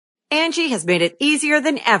Angie has made it easier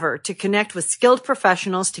than ever to connect with skilled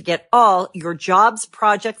professionals to get all your jobs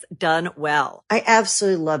projects done well. I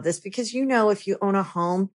absolutely love this because, if you own a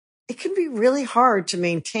home, it can be really hard to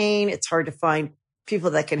maintain. It's hard to find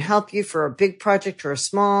people that can help you for a big project or a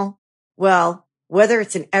small. Well, whether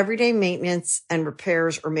it's in everyday maintenance and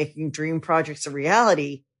repairs or making dream projects a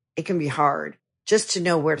reality, it can be hard just to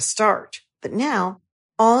know where to start. But now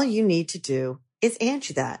all you need to do is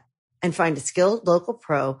Angie that and find a skilled local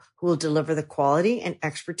pro who will deliver the quality and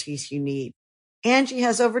expertise you need. Angie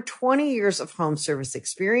has over 20 years of home service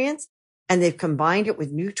experience, and they've combined it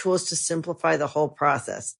with new tools to simplify the whole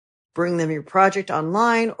process. Bring them your project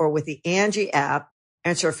online or with the Angie app,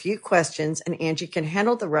 answer a few questions, and Angie can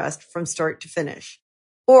handle the rest from start to finish.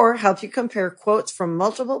 Or help you compare quotes from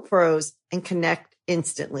multiple pros and connect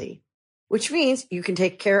instantly, which means you can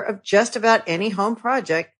take care of just about any home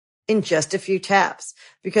project in just a few taps.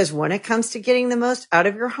 Because when it comes to getting the most out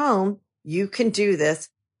of your home, you can do this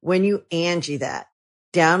when you Angie that.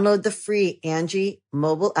 Download the free Angie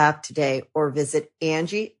mobile app today or visit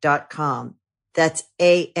Angie.com. That's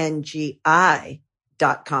ANGI.com.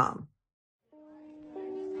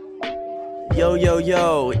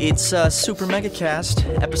 Yo, it's Super Mega Cast,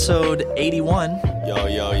 episode 81.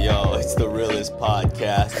 Yo, it's the realest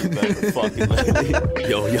podcast you better fucking lately.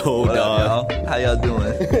 Yo, dog. How y'all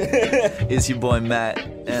doing? It's your boy Matt,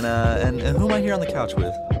 and who am I here on the couch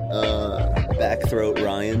with? Backthroat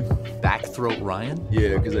Ryan. Backthroat Ryan?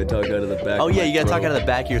 Yeah, because I talk out of the back. Oh of yeah, my you gotta throat. talk out of the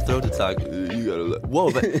back of your throat to talk. You gotta.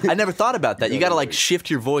 Whoa, but I never thought about that. You gotta shift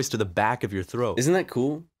your voice to the back of your throat. Isn't that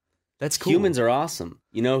cool? That's cool. Humans are awesome.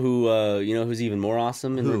 You know who's even more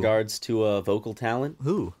awesome in regards to vocal talent?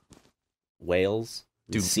 Who? Whales.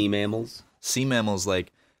 Dude. Sea mammals. Sea mammals,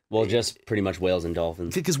 Well, just pretty much whales and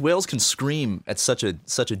dolphins. because whales can scream at such a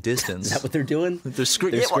distance. Is that what they're doing? They're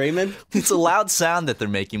They're screaming? It's a loud sound that they're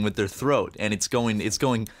making with their throat, and it's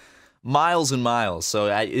going miles and miles.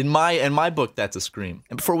 So in my book, that's a scream.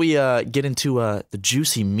 And before we get into the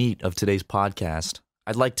juicy meat of today's podcast,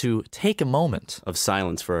 I'd like to take a moment. Of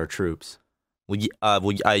silence for our troops. I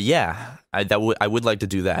would like to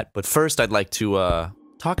do that. But first, I'd like to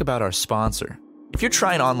talk about our sponsor. If you're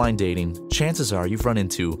trying online dating, chances are you've run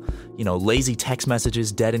into, lazy text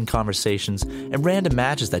messages, dead-end conversations, and random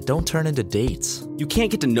matches that don't turn into dates. You can't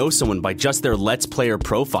get to know someone by just their Let's Player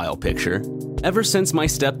profile picture. Ever since my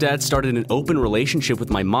stepdad started an open relationship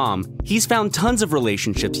with my mom, he's found tons of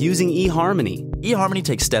relationships using eHarmony. eHarmony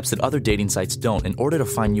takes steps that other dating sites don't in order to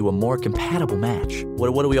find you a more compatible match.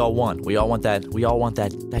 What do we all want? We all want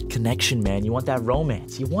that connection, man. You want that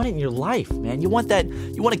romance. You want it in your life, man. You want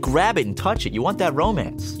to grab it and touch it. You want that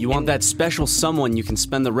romance. You want that special someone you can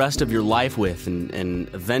spend the rest of your life with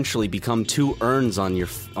and eventually become two urns on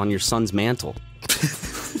your son's mantle.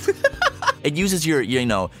 It uses your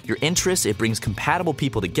interests. It brings compatible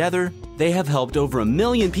people together. They have helped over 1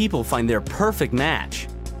 million people find their perfect match.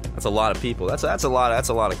 That's a lot of people. That's a lot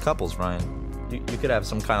of couples, Ryan. You could have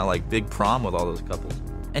some kind of big prom with all those couples.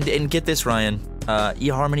 And get this, Ryan.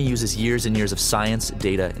 eHarmony uses years and years of science,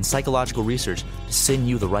 data, and psychological research to send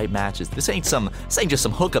you the right matches. This ain't just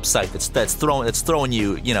some hookup site that's throwing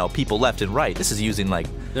you people left and right. This is using They're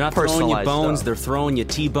not throwing you bones, stuff. they're throwing you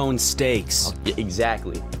T-bone steaks. Yeah,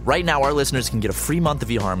 exactly. Right now, our listeners can get a free month of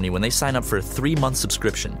eHarmony when they sign up for a 3-month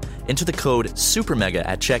subscription. Enter the code SUPERMEGA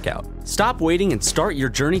at checkout. Stop waiting and start your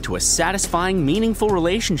journey to a satisfying, meaningful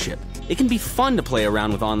relationship. It can be fun to play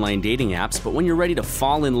around with online dating apps, but when you're ready to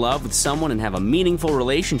fall in love with someone and have a meaningful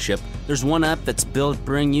relationship, there's one app that's built to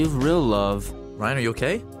bring you real love. Ryan, are you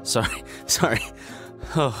okay? Sorry.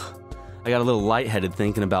 Oh, I got a little lightheaded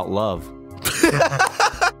thinking about love.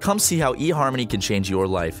 Come see how eHarmony can change your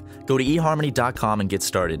life. Go to eHarmony.com and get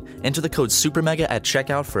started. Enter the code SUPERMEGA at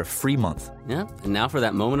checkout for a free month. Yeah, and now for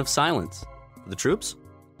that moment of silence. The troops?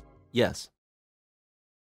 Yes.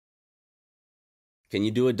 Can you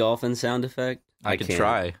do a dolphin sound effect? I could can't.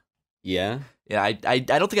 try. Yeah? Yeah, I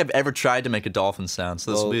don't think I've ever tried to make a dolphin sound,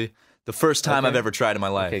 so this will be the first time I've ever tried in my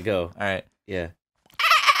life. Okay, go. All right. Yeah.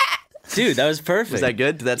 Dude, that was perfect. Was that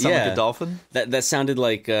good? Did that sound like a dolphin? That sounded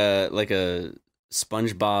like a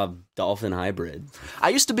SpongeBob dolphin hybrid. I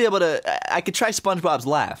used to be able to. I could try SpongeBob's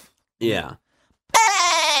laugh. Yeah.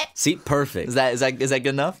 See, perfect. Is that good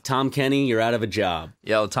enough? Tom Kenny, you're out of a job.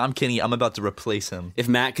 Yo, Tom Kenny, I'm about to replace him. If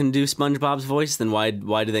Matt can do SpongeBob's voice, then why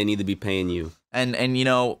do they need to be paying you? And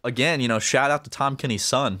again, shout out to Tom Kenny's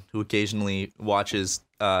son, who occasionally watches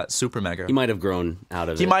Super Mega. He might have grown out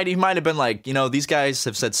of it. He might have been like, these guys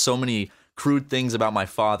have said so many crude things about my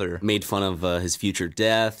father. Made fun of his future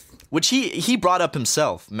death. Which he brought up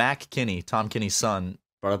himself. Mac Kinney, Tom Kenny's son,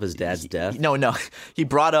 Brought up his dad's death? No. He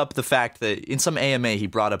brought up the fact that in some AMA, he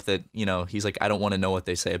brought up that, he's like, I don't want to know what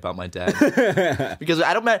they say about my dad. Because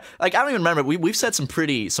I don't even remember. We've said some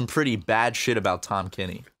pretty bad shit about Tom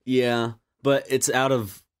Kenny. Yeah, but it's out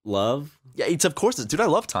of love. Yeah, of course. Dude, I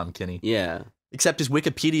love Tom Kenny. Yeah. Except his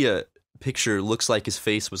Wikipedia picture looks like his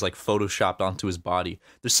face was like photoshopped onto his body.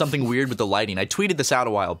 There's something weird with the lighting. I tweeted this out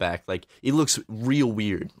a while back. Like, it looks real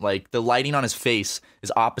weird. Like, the lighting on his face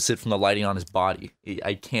is opposite from the lighting on his body.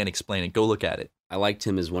 I can't explain it. Go look at it. I liked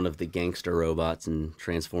him as one of the gangster robots in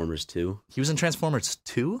Transformers 2. He was in Transformers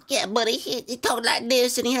 2? Yeah, buddy, he talked like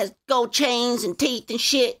this, and he has gold chains and teeth and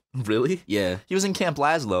shit. Really? Yeah. He was in Camp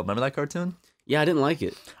Lazlo. Remember that cartoon? Yeah, I didn't like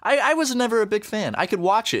it. I was never a big fan. I could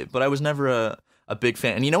watch it, but I was never a big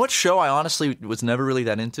fan. And you know what show I honestly was never really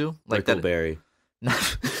that into? Like Brickleberry.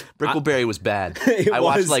 Brickleberry was bad. I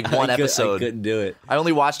watched like one episode. I couldn't do it. I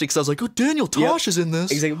only watched it because I was like, oh, Daniel Tosh is in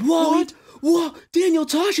this. He's like, what? Daniel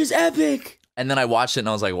Tosh is epic. And then I watched it and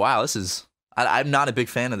I was like, wow, this is... I'm not a big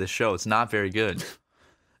fan of this show. It's not very good.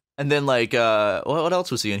 And then like, what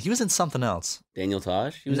else was he in? He was in something else. Daniel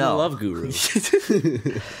Tosh? He was in No. Love Guru.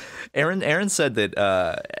 Aaron said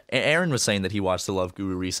that Aaron was saying that he watched The Love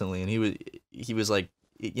Guru recently, and he was like,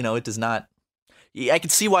 it does not. I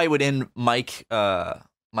could see why it would end Mike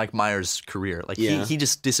Myers' career. Like he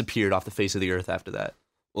just disappeared off the face of the earth after that.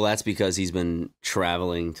 Well, that's because he's been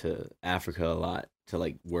traveling to Africa a lot to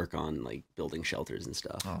like work on like building shelters and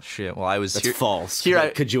stuff. Oh shit! Well, I was That's false.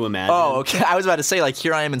 Could you imagine? Oh, okay. I was about to say, like,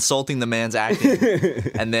 here I am insulting the man's acting,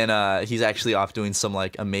 and then he's actually off doing some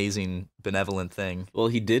like amazing benevolent thing. Well,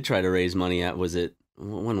 he did try to raise money at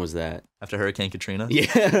when was that? After Hurricane Katrina?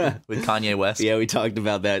 Yeah, with Kanye West. Yeah, we talked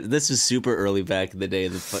about that. This is super early back in the day,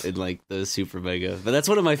 in like the Super Mega. But that's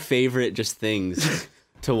one of my favorite just things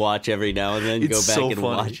to watch every now and then. It's go back so and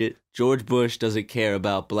funny. Watch it. George Bush doesn't care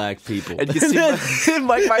about black people. And you can see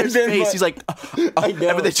Mike Myers' face. He's like, I know.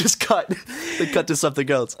 And then they just cut. They cut to something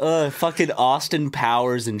else. Fucking Austin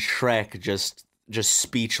Powers and Shrek just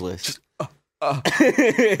speechless. Man,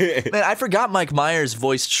 I forgot Mike Myers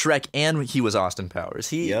voiced Shrek and he was Austin Powers.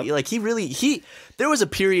 There was a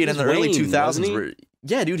period in the early Wayne, 2000s where,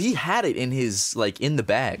 yeah, dude, he had it in his, like, in the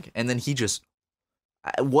bag. And then he just,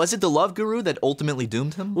 was it The Love Guru that ultimately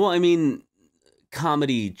doomed him? Well, I mean,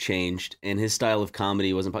 comedy changed and his style of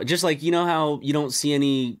comedy wasn't just like, you know how you don't see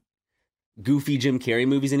any goofy Jim Carrey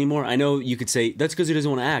movies anymore? I know you could say that's because he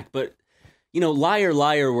doesn't want to act, but Liar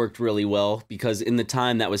Liar worked really well because in the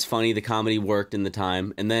time that was funny, the comedy worked in the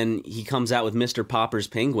time, and then he comes out with Mr. Popper's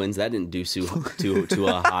Penguins. That didn't do too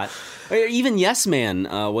hot. Or even Yes Man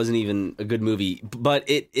wasn't even a good movie, but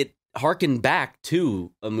it harkened back to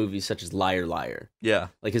a movie such as Liar Liar. Yeah.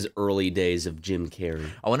 Like his early days of Jim Carrey.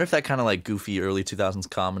 I wonder if that kind of like goofy early 2000s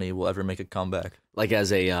comedy will ever make a comeback. Like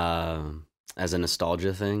as a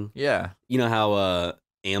nostalgia thing. Yeah. You know how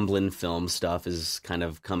Amblin film stuff is kind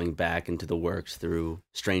of coming back into the works through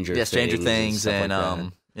Stranger Things and stuff like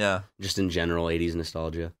that. yeah. Just in general 80s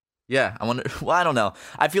nostalgia. Yeah, I wonder. Well, I don't know.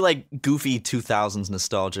 I feel like goofy 2000s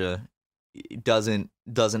nostalgia doesn't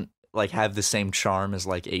like have the same charm as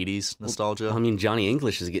like 80s nostalgia. Well, I mean, Johnny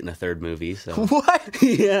English is getting a third movie. So What?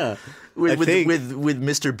 yeah, with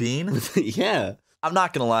Mr. Bean? yeah. I'm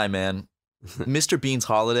not gonna lie, man. Mr. Bean's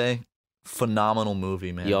Holiday, phenomenal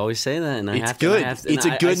movie, man. You always say that, and It's good. It's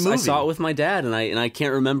a good movie. I saw it with my dad, and I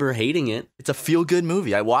can't remember hating it. It's a feel-good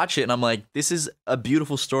movie. I watch it and I'm like, this is a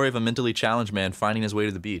beautiful story of a mentally challenged man finding his way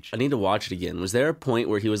to the beach. I need to watch it again. Was there a point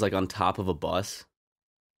where he was like on top of a bus?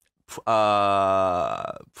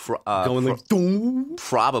 Going like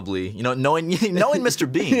probably, knowing Mr.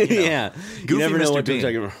 Bean, Yeah, Goofy you never know Mr. what Bean.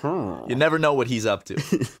 to talk. You never know what he's up to.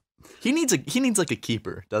 He needs like a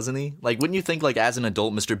keeper, doesn't he? Like, wouldn't you think like as an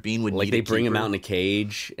adult, Mr. Bean would Like need they a bring him keeper? out in a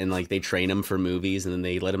cage and like they train him for movies, and then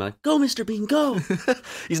they let him out. Go, Mr. Bean, go.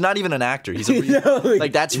 He's not even an actor. He's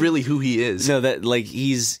like that's really who he is. No, that like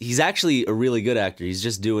he's actually a really good actor. He's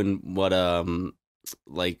just doing what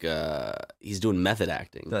he's doing method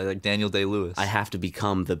acting. Like Daniel Day-Lewis. I have to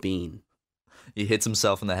become the Bean. He hits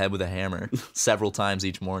himself in the head with a hammer several times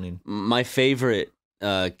each morning. My favorite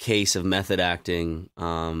case of method acting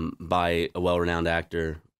by a well-renowned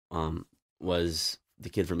actor was the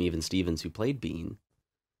kid from Even Stevens who played Beans.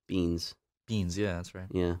 Beans, yeah, that's right.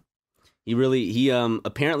 Yeah. He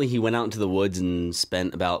apparently he went out into the woods and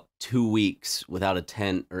spent about 2 weeks without a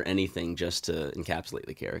tent or anything just to encapsulate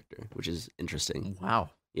the character, which is interesting.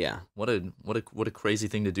 Wow. Yeah. What a crazy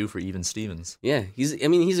thing to do for Even Stevens. Yeah, he's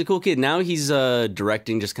a cool kid. Now he's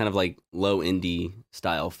directing just kind of like low indie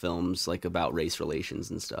style films like about race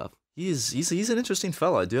relations and stuff. He's an interesting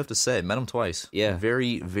fella, I do have to say. Met him twice. Yeah.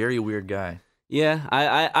 Very, very weird guy. Yeah,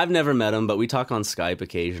 I've never met him, but we talk on Skype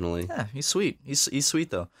occasionally. Yeah, he's sweet. He's sweet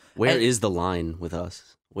though. Where is the line with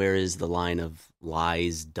us? Where is the line of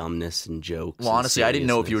lies, dumbness, and jokes? Well, honestly, I didn't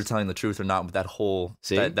know if you were seriousness? telling the truth or not with that whole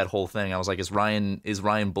that whole thing. I was like, is Ryan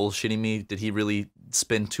bullshitting me? Did he really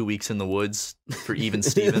spend 2 weeks in the woods for Even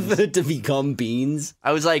Stevens? to become Beans.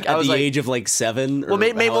 I was like, At the age of like 7. well,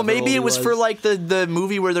 maybe it was for like the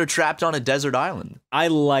movie where they're trapped on a desert island. I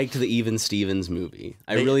liked the Even Stevens movie.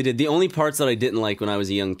 I really did. The only parts that I didn't like when I was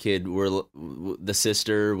a young kid were the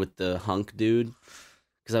sister with the hunk dude,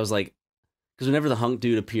 because I was like. Because whenever the hunk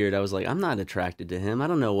dude appeared, I was like, I'm not attracted to him. I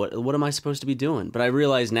don't know what am I supposed to be doing? But I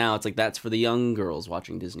realize now it's like that's for the young girls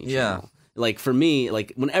watching Disney Channel. Like for me,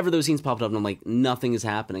 like whenever those scenes popped up, and I'm like, nothing is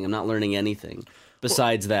happening. I'm not learning anything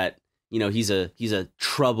besides that. You know, he's a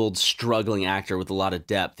troubled, struggling actor with a lot of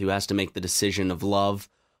depth who has to make the decision of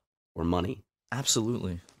love or money.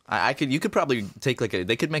 Absolutely. You could probably take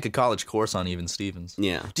they could make a college course on Even Stevens.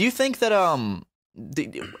 Yeah. Do you think that am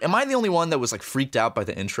I the only one that was like freaked out by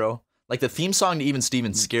the intro? Like the theme song to Even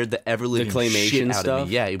Stevens scared the ever living claymation shit out stuff? of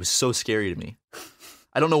me. Yeah, it was so scary to me.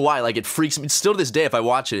 I don't know why. Like it freaks me. Still to this day, if I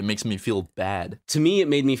watch it, it makes me feel bad. To me, it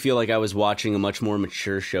made me feel like I was watching a much more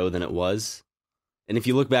mature show than it was. And if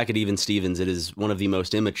you look back at Even Stevens, it is one of the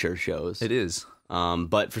most immature shows. It is.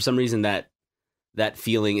 But for some reason, that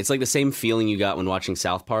feeling, it's like the same feeling you got when watching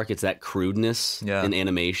South Park. It's that crudeness in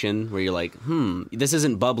animation where you're like, this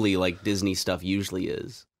isn't bubbly like Disney stuff usually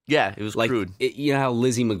is. Yeah, it was like, crude. You know how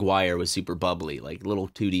Lizzie McGuire was super bubbly, like little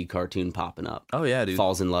 2D cartoon popping up. Oh, yeah, dude.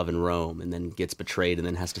 Falls in love in Rome and then gets betrayed and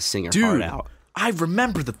then has to sing her heart out. I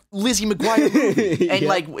remember the Lizzie McGuire movie. And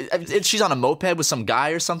like, she's on a moped with some guy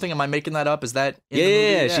or something. Am I making that up? Is that in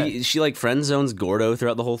the movie? She like friend zones Gordo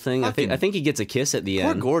throughout the whole thing. I think he gets a kiss at the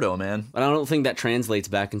end. Poor Gordo, man. But I don't think that translates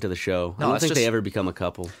back into the show. No, I don't think they ever become a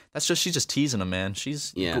couple. She's just teasing him, man.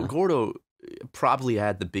 Gordo probably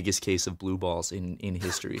had the biggest case of blue balls in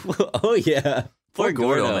history. Oh yeah, poor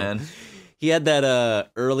Gordo, man. He had that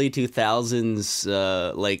early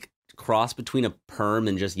 2000s like cross between a perm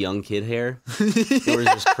and just young kid hair. It was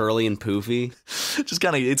just curly and poofy. Just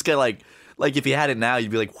kind of, it's kind of like if you had it now, you'd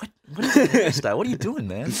be like, what is your hairstyle? What are you doing,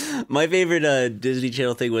 man? My favorite Disney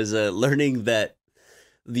Channel thing was learning that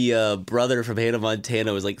the brother from Hannah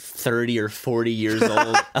Montana was like 30 or 40 years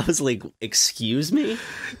old. I was like, excuse me?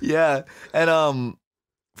 Yeah. And,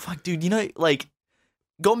 fuck, dude, you know, like,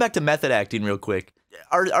 going back to method acting real quick,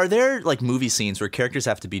 are there, like, movie scenes where characters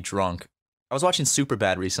have to be drunk? I was watching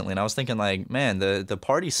Superbad recently, and I was thinking, like, man, the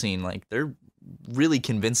party scene, like, they're really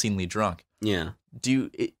convincingly drunk. Yeah.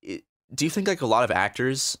 Do you think, like, a lot of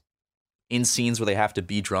actors in scenes where they have to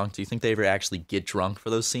be drunk, do you think they ever actually get drunk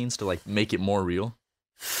for those scenes to, like, make it more real?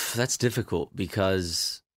 That's difficult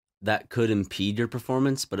because that could impede your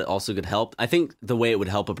performance, but it also could help. I think the way it would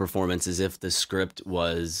help a performance is if the script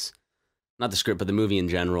was, not the script, but the movie in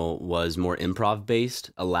general was more improv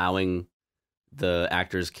based, allowing the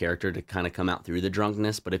actor's character to kind of come out through the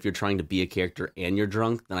drunkenness. But if you're trying to be a character and you're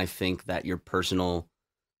drunk, then I think that your personal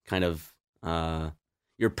kind of,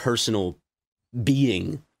 your personal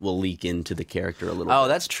being will leak into the character a little bit. Oh,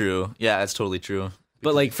 that's true. Yeah, that's totally true.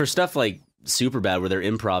 But like for stuff like Superbad, where they're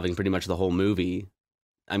improving pretty much the whole movie,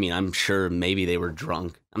 I mean, I'm sure maybe they were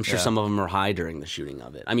drunk. I'm sure some of them were high during the shooting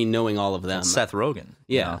of it. I mean, knowing all of them. And Seth Rogen.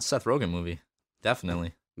 Yeah. Seth Rogen movie. Definitely.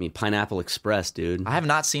 I mean, Pineapple Express, dude. I have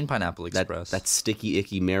not seen Pineapple Express. That's sticky,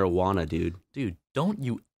 icky marijuana, dude. Dude, don't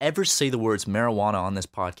you ever say the words marijuana on this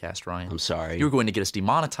podcast, Ryan. I'm sorry. You're going to get us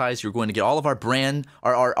demonetized. You're going to get all of our brand,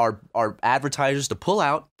 our advertisers to pull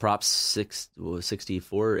out. Prop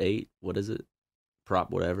 64, 8, what is it? Prop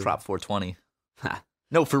whatever. Prop 420. Ha.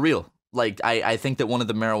 No, for real. Like, I think that one of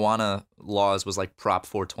the marijuana laws was like Prop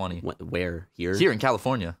 420. Where? Here? Here in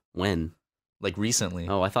California. When? Like recently.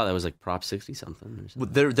 Oh, I thought that was like Prop 60 something.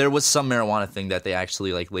 There was some marijuana thing that they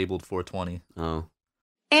actually like labeled 420. Oh.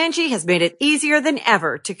 Angie has made it easier than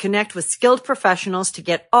ever to connect with skilled professionals to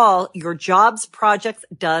get all your jobs projects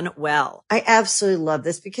done well. I absolutely love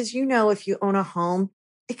this because, you know, if you own a home,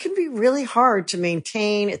 it can be really hard to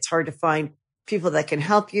maintain. It's hard to find people that can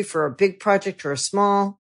help you for a big project or a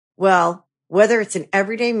small. Well, whether it's in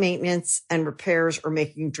everyday maintenance and repairs or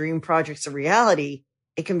making dream projects a reality,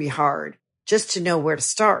 it can be hard just to know where to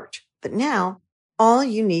start. But now all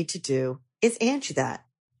you need to do is Angie that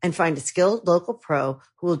and find a skilled local pro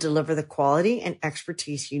who will deliver the quality and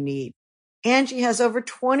expertise you need. Angie has over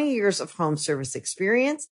 20 years of home service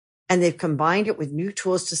experience, and they've combined it with new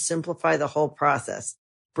tools to simplify the whole process.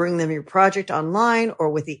 Bring them your project online or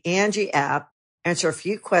with the Angie app. Answer a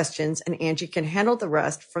few questions, and Angie can handle the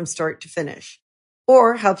rest from start to finish.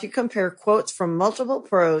 Or help you compare quotes from multiple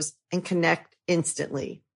pros and connect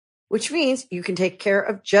instantly. which means you can take care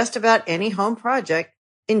of just about any home project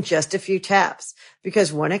in just a few taps.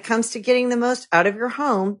 Because when it comes to getting the most out of your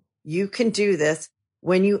home, you can do this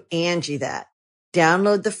when you Angie that.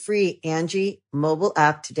 Download the free Angie mobile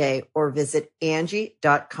app today or visit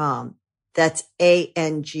Angie.com. That's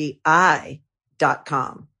ANGI.com.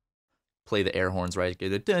 Play the air horns, right?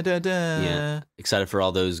 Get the da, da, da. Yeah. Excited for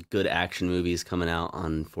all those good action movies coming out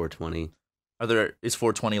on 420. Is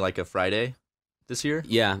 420 like a Friday this year?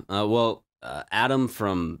 Yeah. Adam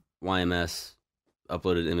from YMS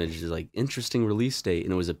uploaded images like interesting release date,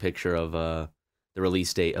 and it was a picture of the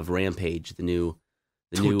release date of Rampage, the new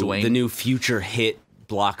future hit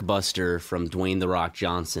blockbuster from Dwayne "The Rock"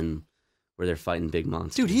 Johnson, where they're fighting big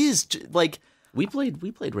monsters. Dude, he is like we played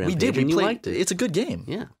Rampage. We did. And you played, liked it. It's a good game.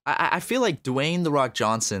 Yeah. I feel like Dwayne "The Rock"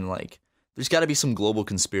 Johnson, like there's got to be some global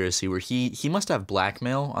conspiracy where he must have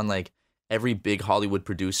blackmail on like every big Hollywood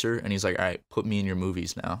producer, and he's like, all right, put me in your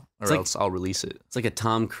movies now, or else I'll release it. It's like a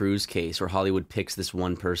Tom Cruise case where Hollywood picks this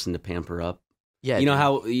one person to pamper up. Yeah, you know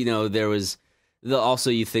how there was.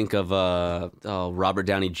 Also, you think of Robert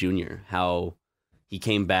Downey Jr., how he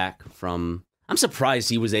came back from. I'm surprised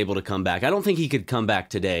he was able to come back. I don't think he could come back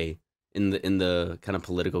today in the kind of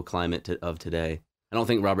political climate of today. I don't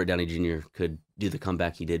think Robert Downey Jr. could do the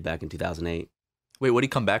comeback he did back in 2008. Wait, what did he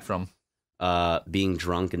come back from? Being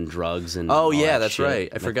drunk and drugs and that's shit. right.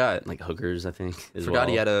 I forgot. Like hookers, I think. He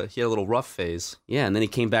had a little rough phase. Yeah, and then he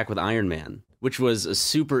came back with Iron Man, which was a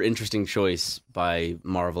super interesting choice by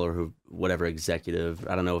Marvel or whatever executive.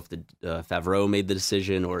 I don't know if the Favreau made the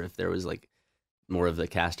decision or if there was like more of the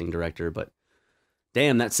casting director, but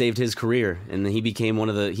damn, that saved his career, and he became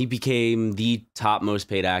the top most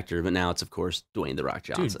paid actor. But now it's of course Dwayne "The Rock"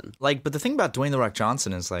 Johnson. Dude, but the thing about Dwayne "The Rock"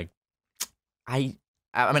 Johnson is like, I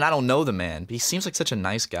mean, I don't know the man, but he seems like such a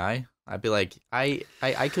nice guy. I'd be like, I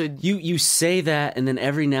could. You say that, and then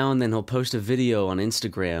every now and then he'll post a video on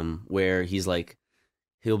Instagram where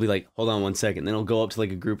he'll be like, hold on one second. Then he'll go up to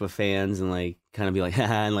like a group of fans and like kind of be like,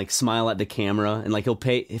 haha, and like smile at the camera. And like he'll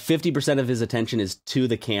pay 50% of his attention is to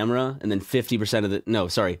the camera. And then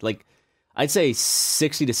 50% I'd say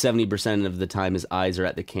 60 to 70% of the time his eyes are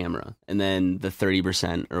at the camera. And then the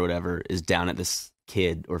 30% or whatever is down at this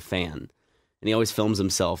kid or fan. And he always films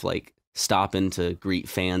himself like stopping to greet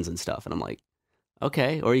fans and stuff. And I'm like,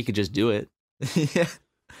 okay, or you could just do it. Yeah.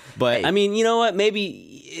 But hey. I mean, you know what? Maybe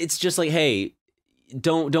it's just like, hey,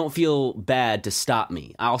 don't feel bad to stop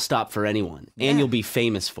me. I'll stop for anyone, and you'll be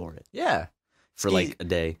famous for it. Yeah, for like a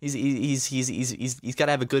day. He's got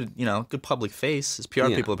to have a good good public face. His PR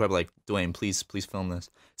people are probably like, Dwayne, please film this.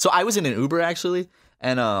 So I was in an Uber actually,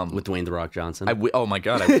 and with Dwayne "The Rock" Johnson. Oh my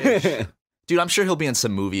god, I wish. Dude, I'm sure he'll be in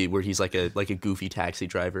some movie where he's like a goofy taxi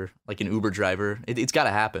driver, like an Uber driver. It's got to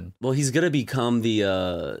happen. Well, he's gonna become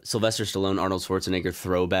the Sylvester Stallone, Arnold Schwarzenegger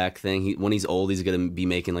throwback thing. When he's old, he's gonna be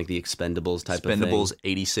making like the Expendables type of thing. Expendables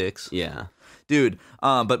 86. Yeah, dude.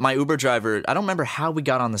 But my Uber driver, I don't remember how we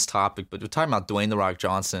got on this topic, but we're talking about Dwayne "The Rock"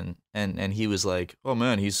 Johnson, and he was like, "Oh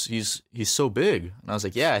man, he's so big," and I was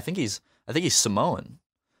like, "Yeah, I think he's Samoan."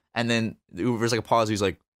 And then there's like a pause. He's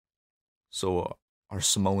like, "So are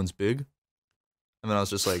Samoans big?" And then I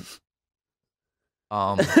was just like,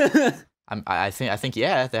 I think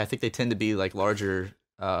yeah, I think they tend to be like larger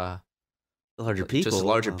people, just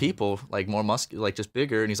larger people, like more muscular, like just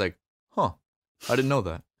bigger. And he's like, huh, I didn't know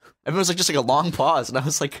that. Everyone was like just like a long pause, and I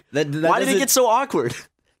was like, why did it get so awkward?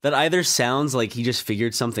 That either sounds like he just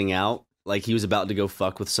figured something out, like he was about to go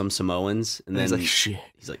fuck with some Samoans, and then he's like, shit.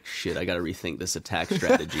 He's like, shit, I got to rethink this attack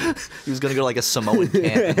strategy. He was gonna go to like a Samoan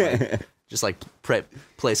camp. And, just like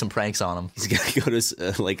play some pranks on him. He's gonna go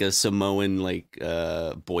to like a Samoan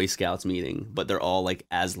Boy Scouts meeting, but they're all like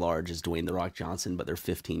as large as Dwayne "The Rock" Johnson, but they're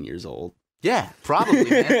 15 years old. Yeah, probably.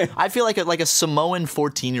 Man. I feel like a Samoan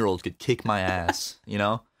 14-year-old could kick my ass. You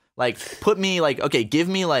know, like put me give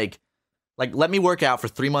me like let me work out for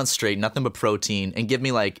 3 months straight, nothing but protein, and give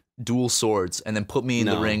me like dual swords, and then put me in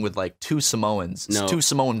the ring with like two Samoan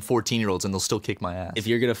 14-year-olds, and they'll still kick my ass. If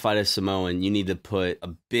you're gonna fight a Samoan, you need to put a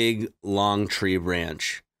big long tree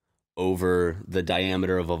branch over the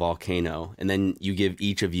diameter of a volcano, and then you give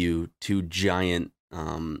each of you two giant what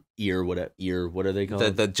are they called?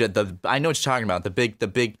 The I know what you're talking about. The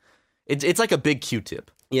big. It's like a big Q-tip.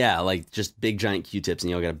 Yeah, like just big giant Q-tips, and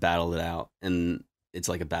you all gotta battle it out, and it's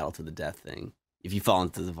like a battle to the death thing. If you fall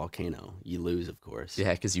into the volcano, you lose, of course.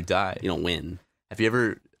 Yeah, because you die. You don't win. Have you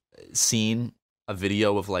ever seen a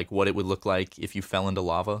video of like what it would look like if you fell into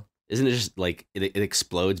lava? Isn't it just like it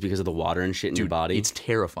explodes because of the water and shit in your body? It's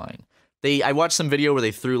terrifying. I watched some video where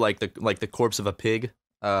they threw like the corpse of a pig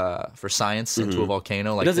for science into a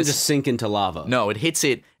volcano. Like it doesn't just sink into lava. No, it hits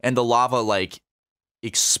it, and the lava like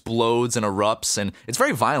explodes and erupts, and it's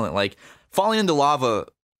very violent. Like falling into lava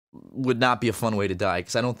would not be a fun way to die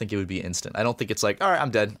because I don't think it would be instant. I don't think it's like, all right,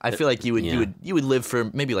 I'm dead. I feel like you would live for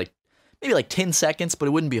maybe like 10 seconds, but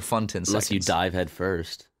it wouldn't be a fun 10 seconds. Unless you dive head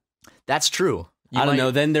first. That's true. I don't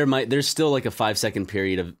know. Then there's still like a 5-second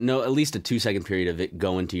period at least a 2-second period of it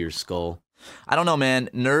going to your skull. I don't know, man.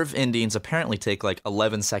 Nerve endings apparently take like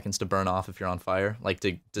 11 seconds to burn off if you're on fire. Like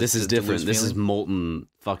this is different. This is molten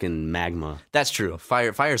fucking magma. That's true.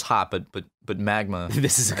 Fire's hot, but magma.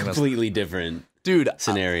 This is a completely different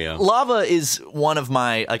scenario. Lava is one of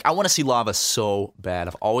my I want to see lava so bad.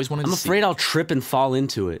 I've always wanted to see. I'm afraid I'll trip and fall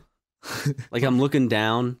into it. Like I'm looking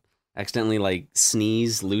down, accidentally like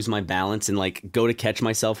sneeze, lose my balance, and like go to catch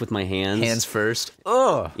myself with my hands. Hands first.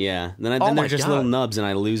 Ugh. Yeah. Then they're just little nubs, and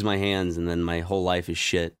I lose my hands, and then my whole life is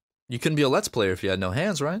shit. You couldn't be a Let's Player if you had no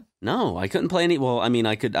hands, right? No, I couldn't play any. Well, I mean,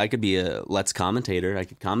 I could be a Let's commentator. I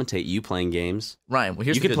could commentate you playing games. Ryan, well,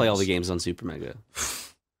 here's you the could play news. all the games on Super Mega.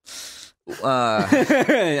 Let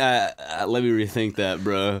me rethink that,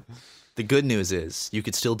 bro. The good news is you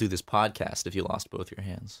could still do this podcast if you lost both your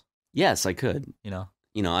hands. Yes, I could. You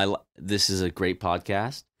know, this is a great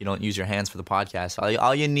podcast. You don't use your hands for the podcast.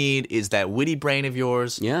 All you need is that witty brain of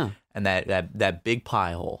yours. Yeah, and that big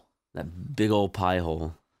pie hole. That big old pie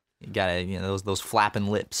hole. You gotta, those flapping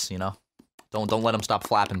lips. Don't let them stop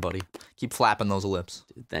flapping, buddy. Keep flapping those lips.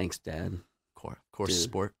 Dude, thanks, Dad. Of course,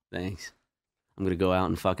 sport. Thanks. I'm gonna go out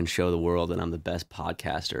and fucking show the world that I'm the best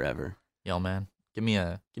podcaster ever. Yo, man, give me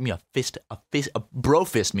a fist, a bro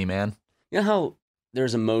fist me, man. You know how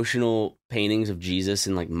there's emotional paintings of Jesus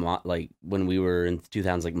in like when we were in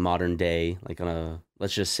 2000s, like modern day, like on a,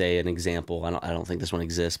 let's just say an example. I don't think this one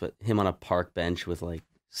exists, but him on a park bench with like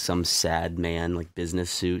some sad man, like business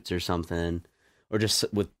suits or something, or just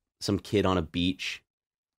with some kid on a beach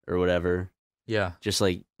or whatever. Yeah, just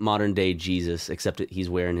like modern day Jesus, except he's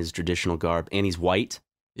wearing his traditional garb and he's white.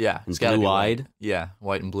 Yeah, and blue-eyed. Yeah,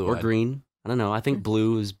 white and blue-eyed. Or green. I don't know. I think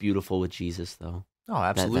blue is beautiful with Jesus, though. Oh,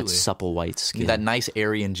 absolutely. That supple white skin. That nice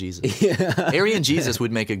Aryan Jesus. Yeah. Aryan Jesus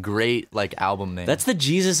would make a great like album name. That's the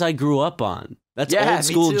Jesus I grew up on. That's old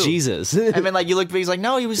school Jesus. I mean, like you look, he's like,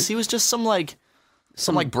 no, he was just some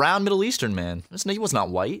brown Middle Eastern man. He was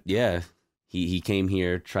not white. Yeah, he came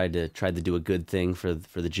here, tried to do a good thing for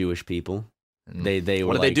the Jewish people. They were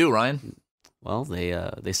what did they do, Ryan? Well,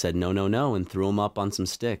 they said no, and threw him up on some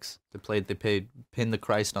sticks. They pinned the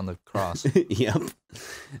Christ on the cross. Yep.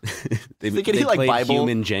 they played Bible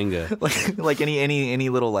human Jenga. like any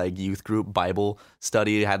little like youth group Bible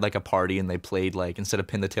study had like a party and they played like instead of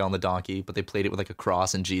pin the tail on the donkey, but they played it with like a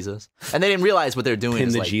cross and Jesus, and they didn't realize what they're doing. Pin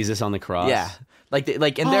is the like, Jesus on the cross. Yeah. Like in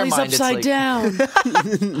their he's mind, upside it's down.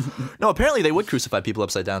 No, apparently they would crucify people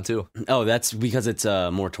upside down too. Oh, that's because it's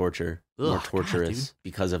more torture, more torturous God,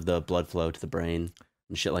 because of the blood flow to the brain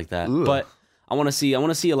and shit like that. Ugh. But I want to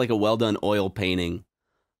see like a well done oil painting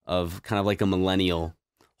of kind of like a millennial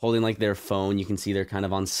holding like their phone. You can see they're kind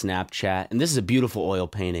of on Snapchat, and this is a beautiful oil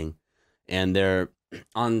painting, and they're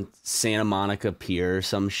on Santa Monica Pier or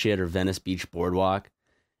some shit, or Venice Beach Boardwalk,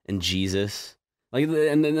 and Jesus. Like,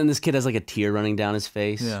 and then this kid has like a tear running down his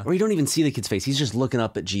face, or you don't even see the kid's face. He's just looking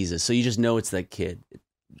up at Jesus, so you just know it's that kid,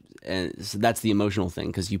 and so that's the emotional thing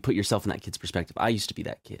because you put yourself in that kid's perspective. I used to be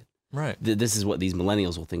that kid, right? This is what these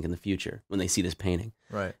millennials will think in the future when they see this painting,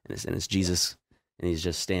 right? And it's Jesus, and he's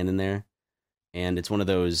just standing there, and it's one of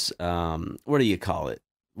those what do you call it?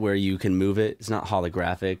 Where you can move it. It's not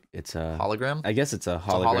holographic. It's a hologram. I guess it's a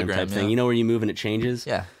hologram type thing. Yeah. You know where you move and it changes.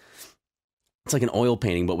 Yeah. It's like an oil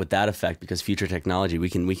painting, but with that effect, because future technology,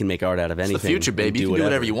 we can make art out of anything. It's the future, baby. You can do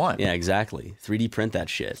whatever you want. Yeah, exactly. 3D print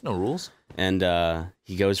that shit. There's no rules. And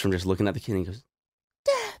he goes from just looking at the kid and he goes,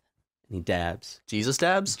 dab. And he dabs. Jesus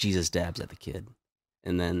dabs? Jesus dabs at the kid.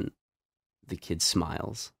 And then the kid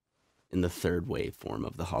smiles in the third wave form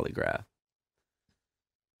of the holograph.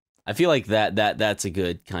 I feel like that's a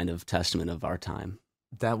good kind of testament of our time.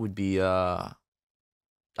 That would be I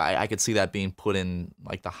could see that being put in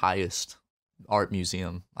like the highest art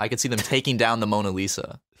museum. I could see them taking down the Mona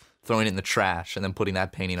Lisa, throwing it in the trash, and then putting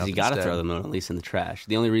that painting up. You got to throw the Mona Lisa in the trash.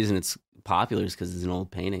 The only reason it's popular is because it's an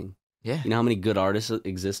old painting. Yeah. You know how many good artists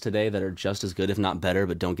exist today that are just as good, if not better,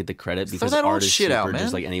 but don't get the credit because that art old is shit super, out, man.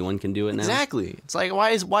 just like anyone can do it now. Exactly. It's like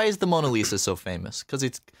why is the Mona Lisa so famous? Because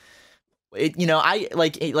I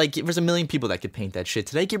like there's a million people that could paint that shit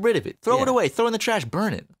today. Get rid of it. Throw it away. Throw it in the trash.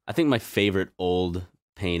 Burn it. I think my favorite old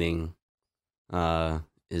painting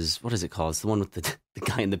is, what is it called? It's the one with the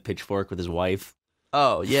guy in the pitchfork with his wife.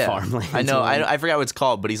 Oh yeah, Farmland. I know. I forgot what it's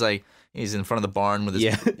called, but he's like He's in front of the barn with his,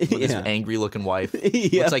 Yeah. his angry-looking wife.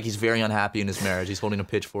 Yeah. Looks like he's very unhappy in his marriage. He's holding a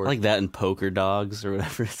pitchfork. I like that in Poker Dogs or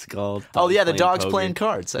whatever it's called. Oh yeah, the dog's poker. playing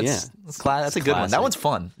cards. That's a good one. That classic. one's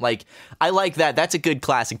fun. Like I like that. That's a good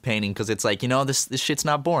classic painting because it's like this shit's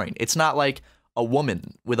not boring. It's not like a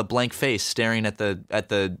woman with a blank face staring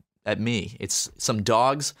at me. It's some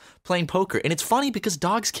dogs playing poker, and it's funny because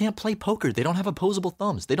dogs can't play poker. They don't have opposable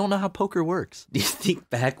thumbs. They don't know how poker works. Do you think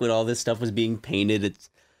back when all this stuff was being painted, it's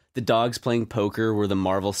the dogs playing poker were the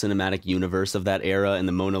Marvel Cinematic Universe of that era, and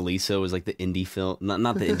the Mona Lisa was like the indie film,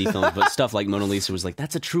 not the indie films, but stuff like Mona Lisa was like,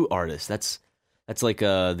 that's a true artist. That's like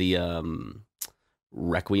the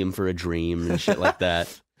Requiem for a Dream and shit like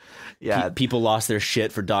that. Yeah, People lost their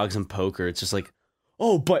shit for dogs and poker. It's just like,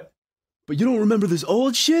 oh, but you don't remember this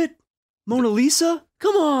old shit? Mona Lisa?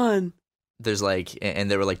 Come on. there's like, and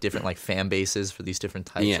there were like different like fan bases for these different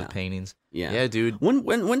types of paintings. Yeah, dude.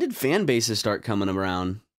 When did fan bases start coming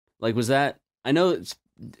around? Like, was that? I know.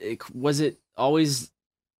 Was it always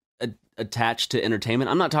attached to entertainment?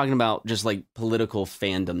 I'm not talking about just like political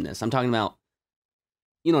fandomness. I'm talking about,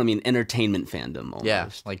 you know what I mean, entertainment fandom. Almost. Yeah,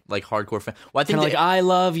 like hardcore fan. Well, I think like I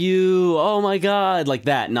love you. Oh my god, like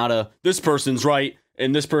that. Not a this person's right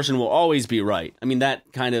and this person will always be right. I mean,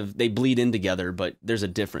 that kind of, they bleed in together, but there's a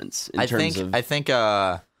difference in terms of. I think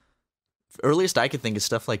earliest I could think of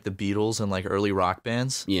stuff like the Beatles and like early rock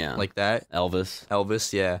bands. Yeah, like that.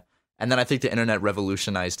 Elvis. Yeah. And then I think the internet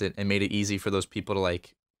revolutionized it and made it easy for those people to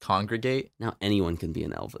like congregate. Now anyone can be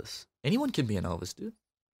an Elvis. Anyone can be an Elvis, dude.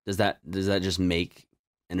 Does that just make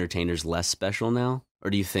entertainers less special now, or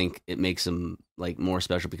do you think it makes them like more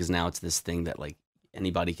special because now it's this thing that like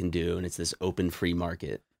anybody can do and it's this open free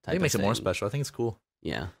market type I think it makes of it more thing? special. I think it's cool.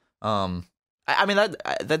 Yeah. I mean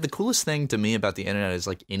that the coolest thing to me about the internet is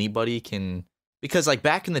like anybody can, because like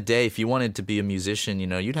back in the day, if you wanted to be a musician, you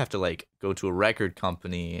know, you'd have to like go to a record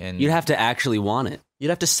company and You'd have to actually want it. you'd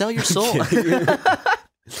have to sell your soul.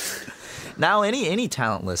 Now any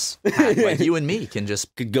talentless hack like you and me can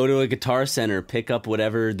just Could go to a Guitar Center, pick up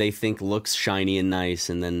whatever they think looks shiny and nice,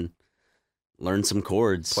 and then learn some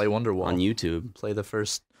chords. play Wonderwall on YouTube. Play the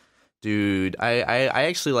first. Dude, I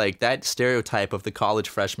actually like that stereotype of the college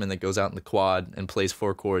freshman that goes out in the quad and plays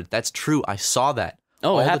 4 chords. That's true. I saw that.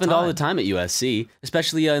 Oh, it the happened all the time at USC,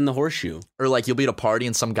 especially in the Horseshoe. Or like you'll be at a party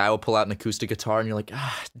and some guy will pull out an acoustic guitar and you're like,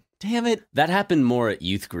 damn it. That happened more at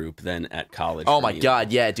youth group than at college. Oh for my me.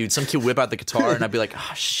 God, yeah, dude. Some kid whip out the guitar and I'd be like,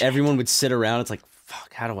 shit. Everyone would sit around. It's like,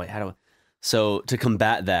 fuck, how do I? So to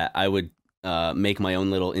combat that, I would make my own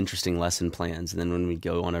little interesting lesson plans. And then when we'd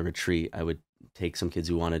go on a retreat, I would take some kids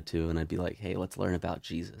who wanted to, and I'd be like, hey, let's learn about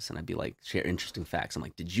Jesus. And I'd be like, share interesting facts. I'm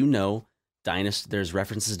like, did you know there's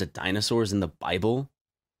references to dinosaurs in the Bible?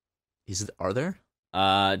 Are there?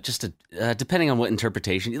 Depending on what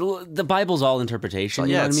interpretation. The Bible's all interpretation.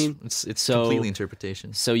 You know what I mean? It's So- completely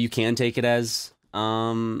interpretation. So you can take it as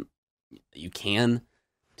a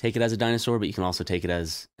dinosaur, but you can also take it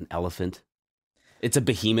as an elephant. It's a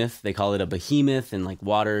behemoth. They call it a behemoth, and like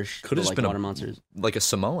water, Could have just like been water monsters. like a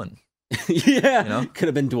Samoan. Yeah, You know? could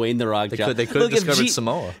have been Dwayne the Rock Johnson. They could have discovered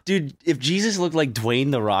Samoa. Dude, if Jesus looked like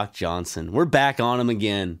Dwayne the Rock Johnson, we're back on him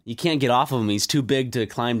again. You can't get off of him. He's too big to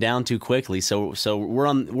climb down too quickly. So we're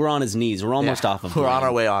on his knees. We're almost off of him. We're on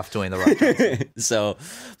our way off Dwayne the Rock Johnson.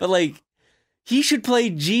 But like, he should play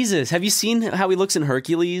Jesus. Have you seen how he looks in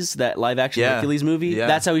Hercules, that live action Hercules movie? Yeah.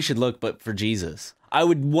 That's how he should look, but for Jesus. I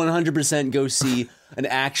would 100% go see an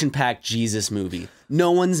action-packed Jesus movie.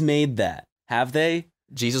 No one's made that. Have they?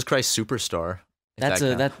 Jesus Christ Superstar. if That's that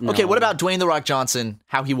a- counts. that- Okay, no. what about Dwayne the Rock Johnson?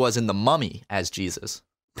 How he was in The Mummy as Jesus?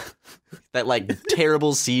 That like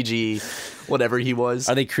terrible CG, whatever he was.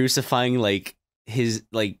 Are they crucifying like his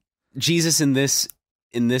like Jesus in this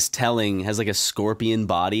telling has like a scorpion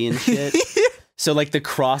body and shit? So like the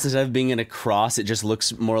cross, instead of being in a cross, it just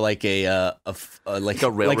looks more like a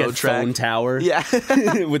railroad track. phone tower. Yeah.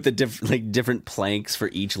 With the different planks for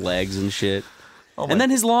each legs and shit. Oh my- And then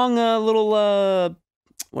his long little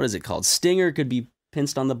what is it called? Stinger could be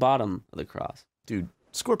pinched on the bottom of the cross. Dude,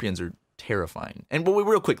 scorpions are terrifying. And but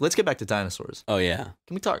real quick, let's get back to dinosaurs. Oh yeah.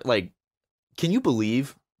 Can we talk like? Can you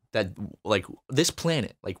believe that like this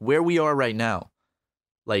planet, like where we are right now,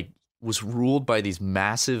 like was ruled by these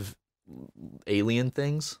massive alien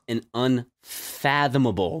things? An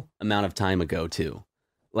unfathomable amount of time ago too.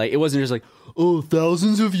 Like it wasn't just like, oh,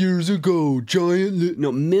 thousands of years ago, giant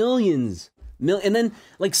no, millions. And then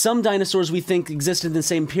like some dinosaurs we think existed in the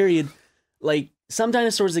same period, like some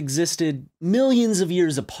dinosaurs existed millions of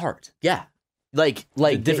years apart. Yeah, like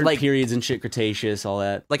Different periods and shit, Cretaceous, all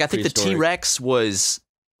that. Like I think the Prehistoric. T-Rex was.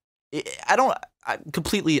 I don't.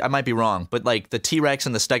 I might be wrong, but like the T-Rex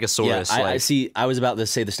and the Stegosaurus. Yeah, I like, see. I was about to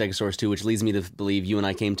say the Stegosaurus too, which leads me to believe you and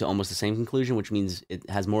I came to almost the same conclusion, which means it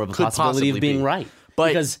has more of a Could possibility of possibly being be. right. But-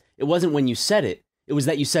 because it wasn't when you said it; it was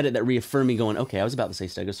that you said it that reaffirmed me. Going, okay, I was about to say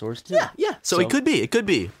Stegosaurus too. Yeah. So it could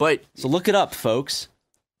be. But So look it up, folks.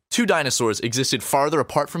 two dinosaurs existed farther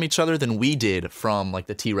apart from each other than we did from like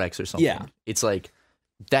the T-Rex or something. Yeah. It's like,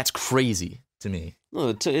 that's crazy to me. Well,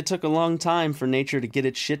 it took a long time for nature to get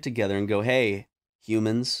its shit together and go, hey,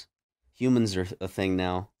 humans are a thing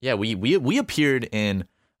now. Yeah, we appeared in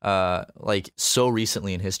like so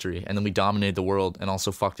recently in history, and then we dominated the world and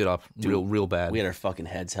also fucked it up real bad. We had our fucking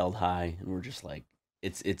heads held high, and we're just like,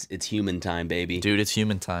 it's human time, baby. Dude, it's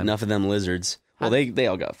human time. Enough of them lizards. Well, they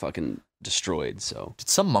all got fucking destroyed. So Did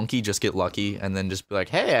some monkey just get lucky and then just be like,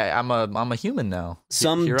 "Hey, I'm a human now.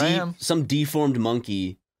 Here I am." some deformed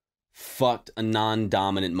monkey fucked a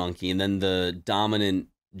non-dominant monkey, and then the dominant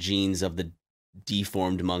genes of the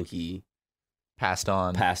deformed monkey Passed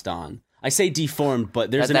on. passed on. I say deformed, but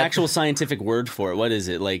there's an actual scientific word for it. What is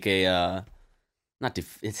it? Like a not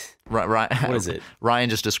it's Ryan, what is it? Ryan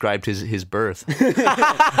just described his birth.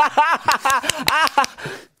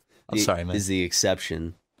 I'm sorry, man. Is the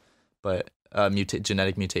exception. But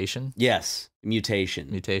genetic mutation. Yes, mutation.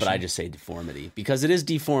 Mutation. But I just say deformity because it is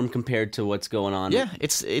deformed compared to what's going on. Yeah,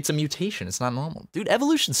 it's a mutation. It's not normal. Dude,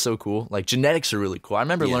 evolution's so cool. Like genetics are really cool. I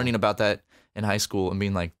remember learning about that in high school and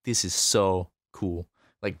being like, this is so cool.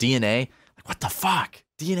 Like DNA, like what the fuck?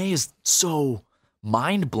 DNA is so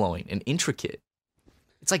mind-blowing and intricate.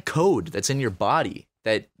 It's like code that's in your body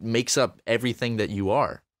that makes up everything that you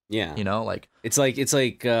are. Yeah. You know, like It's like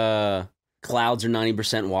clouds are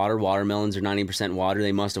 90% water, watermelons are 90% water.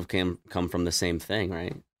 They must have come from the same thing,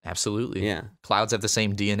 right? absolutely. Yeah. Clouds have the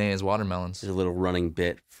same DNA as watermelons. There's a little running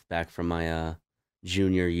bit back from my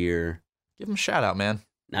junior year. Give him a shout out, man.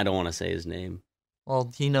 I don't want to say his name.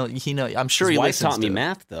 Well, he know. I'm sure His he wife listens taught me to it.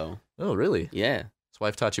 math, though. Oh, really? Yeah. His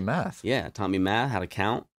wife taught you math. Yeah. Taught me math, how to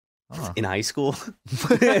count Oh. in high school.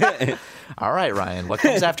 All right, Ryan. What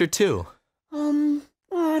comes after 2?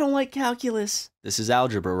 I don't like calculus. This is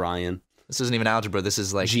algebra, Ryan. This isn't even algebra. This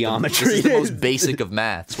is like Geometry. This is the most basic of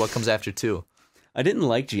maths. What comes after 2? I didn't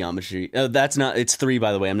like geometry. That's not. It's 3,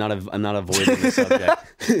 by the way. I'm not avoiding the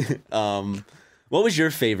subject. What was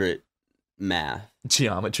your favorite math?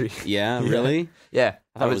 Geometry. Yeah, really? Yeah.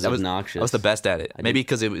 I thought it was obnoxious. I was the best at it. Maybe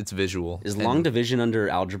because it's visual. Is And- long division under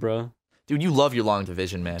algebra? Dude, you love your long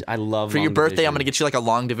division, man. I love For your long birthday, division. I'm going to get you like a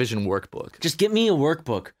long division workbook. Just get me a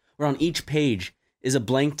workbook where on each page is a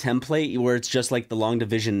blank template where it's just like the long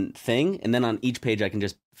division thing, and then on each page I can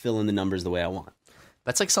just fill in the numbers the way I want.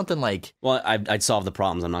 That's like something like, Well, I'd solve the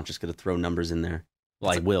problems. I'm not just going to throw numbers in there.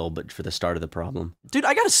 Well, I will, but for the start of the problem. dude,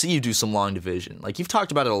 I got to see you do some long division. Like, you've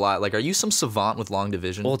talked about it a lot. Like, are you some savant with long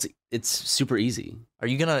division? Well, it's super easy. Are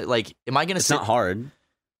you going to, like, am I going to It's not hard.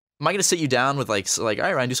 Am I going to sit you down with like, all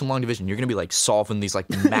right, Ryan, do some long division? You're going to be like solving these like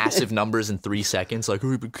massive numbers in 3 seconds. Like,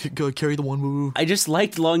 go carry the one move. I just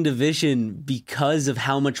liked long division because of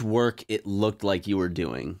how much work it looked like you were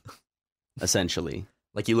doing, essentially.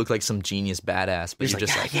 Like, you look like some genius badass, but you're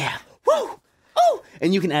just like, yeah, woo, oh,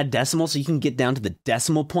 and you can add decimals, so you can get down to the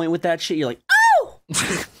decimal point with that shit. You're like, oh,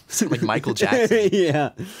 like Michael Jackson. yeah.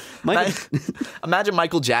 Imagine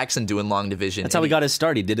Michael Jackson doing long division. That's how he got his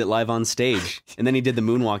start. He did it live on stage, and then he did the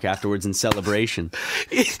moonwalk afterwards in celebration.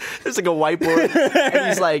 There's like a whiteboard, and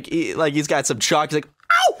he's like, he's got some chalk. He's like,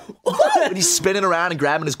 ow! And he's spinning around and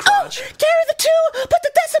grabbing his crotch. Carry the 2, put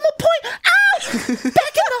the decimal point. Back in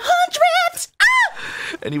the hundreds.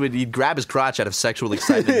 And he'd grab his crotch out of sexual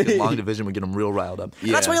excitement because long division would get him real riled up.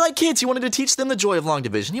 And that's why he liked kids. He wanted to teach them the joy of long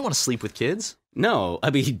division. He didn't want to sleep with kids. No,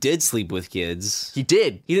 I mean he did sleep with kids. He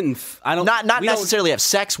did. He didn't. I don't. Not we don't- necessarily have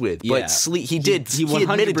sex with, Yeah. but sleep. He did. He He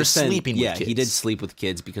admitted to 100%. sleeping Yeah, with kids. he did sleep with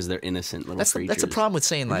kids because they're innocent little creatures. That's the problem with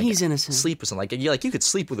saying like he's innocent. sleep with someone. Like you could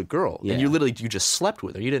sleep with a girl, Yeah. and you just slept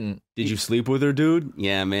with her. You didn't. Did you sleep with her, dude?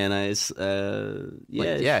 Yeah, man. I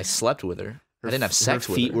slept with her. I didn't have sex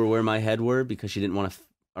her with feet her. were where my head were because she didn't want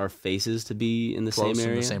our faces to be in the Close same in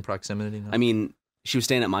area. the same proximity. No? I mean, she was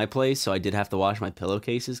staying at my place, so I did have to wash my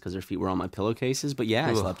pillowcases because her feet were on my pillowcases. But yeah,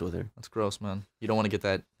 I Ugh. slept with her. That's gross, man. You don't want to get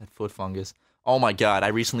that foot fungus. Oh my god! I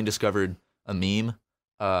recently discovered a meme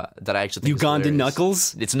that I actually think is Ugandan hilarious.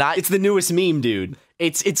 Knuckles? It's not. It's the newest meme, dude.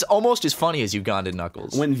 It's almost as funny as Ugandan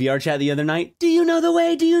Knuckles. Went in VR chat the other night. Do you know the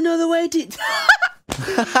way? Do you know the way?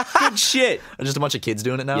 Good shit. Are just a bunch of kids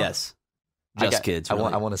doing it now? Yes. Just kids. I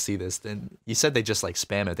Really. want to see this. And you said they just like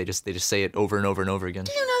spam it. They just say it over and over and over again.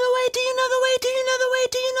 Do you know the way? Do you know the way? Do you know the way?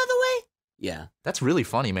 Do you know the way? Yeah. That's really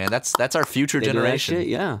funny, man. That's our future They do that generation. shit?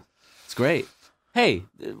 Yeah. It's great. Hey,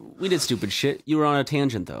 we did stupid shit. You were on a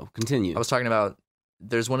tangent, though. Continue. I was talking about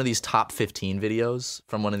there's one of these top 15 videos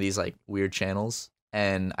from one of these like weird channels,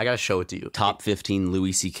 and I gotta show it to you. Top 15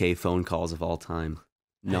 Louis C.K. phone calls of all time.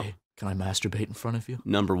 No, Hey, can I masturbate in front of you?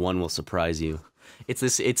 number one will surprise you.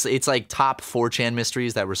 It's like top 4chan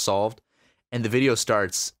mysteries that were solved, and the video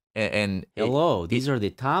starts and Hello, these are the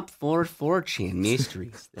top 4chan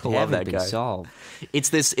mysteries that I love haven't that been guy. solved. It's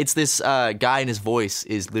this guy, and his voice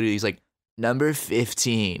is literally, he's like, number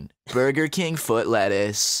 15, Burger King foot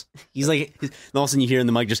lettuce. He's like, and all of a sudden you hear in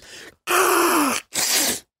the mic just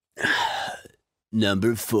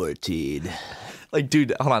number 14. Like,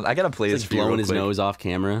 dude, hold on, I gotta play He's this like for you real blowing his quick. nose off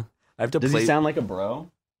camera. I have to Does play. he sound like a bro?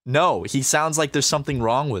 No, he sounds like there's something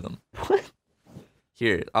wrong with him. What?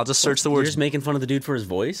 Here, I'll just search the You're words. just making fun of the dude for his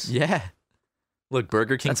voice? Yeah. Look,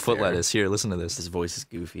 Burger King That's foot fair. lettuce. Here, listen to this. His voice is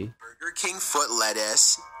goofy. Burger King foot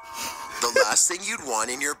lettuce. The last thing you'd want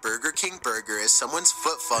in your Burger King burger is someone's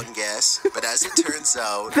foot fungus, but as it turns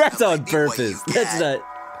out, That's that on might be what purpose. you That's get. not.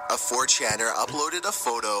 A 4chaner uploaded a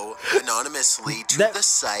photo anonymously to That, the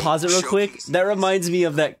site. pause it real quick. showcasing That reminds me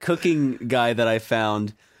of that cooking guy that I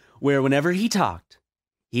found where whenever he talked,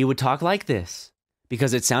 he would talk like this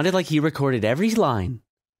because it sounded like he recorded every line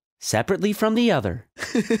separately from the other.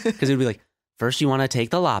 Because it would be like, first you want to take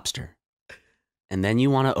the lobster, and then you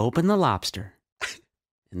want to open the lobster,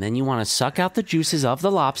 and then you want to suck out the juices of the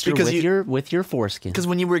lobster Because with your foreskin. Because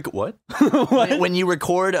when you what? What? When you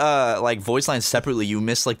record like voice lines separately, you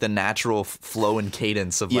miss like the natural flow and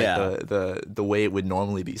cadence of like Yeah. the way it would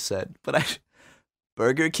normally be said. But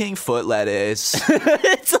Burger King foot lettuce.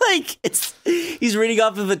 it's he's reading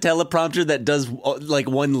off of a teleprompter that does like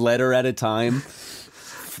one letter at a time,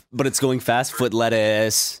 but it's going fast. Foot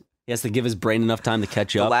lettuce. He has to give his brain enough time to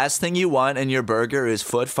catch The up. last thing you want in your burger is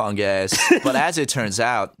foot fungus. But as it turns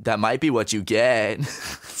out, that might be what you get.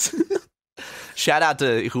 Shout out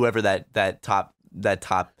to whoever that top.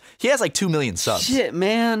 He has like 2 million subs. Shit,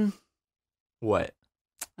 man. What?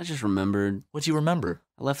 I just remembered. What'd you remember?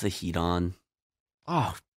 I left the heat on.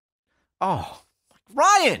 Oh,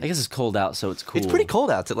 Ryan. I guess it's cold out, so it's cool. It's pretty cold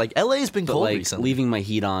out. Like LA's been But cold like recently. leaving my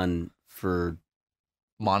heat on for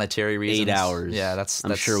Monetary reasons. 8 hours. Yeah, that's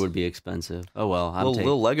I'm sure would be expensive. Oh well,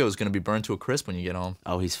 little Lego is going to be burned to a crisp when you get home.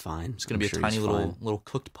 Oh, he's fine. It's going to be a tiny little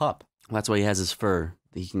cooked pup. That's why he has his fur.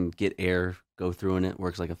 He can get air go through in it.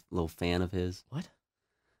 Works like a little fan of his. What?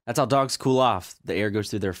 That's how dogs cool off. The air goes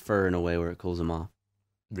through their fur in a way where it cools them off.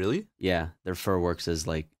 Really? Yeah, their fur works as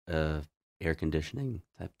like air conditioning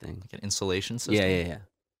type thing. Like an insulation system? Yeah. Are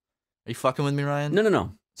you fucking with me, Ryan?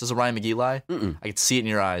 No. Is this a Ryan McGee lie? Mm-mm. I can see it in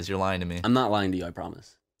your eyes. You're lying to me. I'm not lying to you. I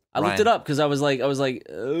promise. I looked Ryan. it up because I was like,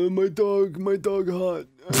 my dog hot.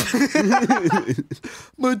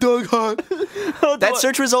 My dog hot. That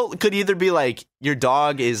search result could either be like your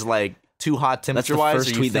dog is like too hot That's temperature the wise, first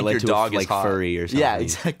or you tweet that think led your to dog a, is like hot. furry or something. Yeah,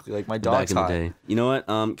 exactly. Like my Back dog's in the hot. day. You know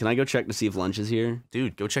what? Can I go check to see if lunch is here?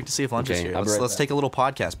 Dude, go check to see if lunch is Okay, here. I'll be Let's right back. take a little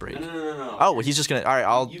podcast break. No. Oh, he's just gonna. All right,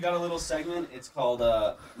 I'll. You got a little segment. It's called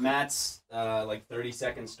Matt's like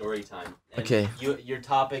 30-second story time. And Okay. Your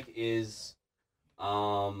topic is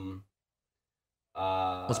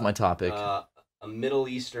What's my topic? A Middle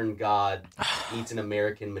Eastern god eats an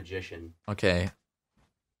American magician. Okay.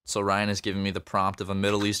 So Ryan has given me the prompt of a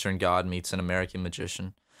Middle Eastern god meets an American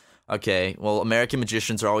magician. Okay, well, American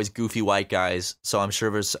magicians are always goofy white guys, so I'm sure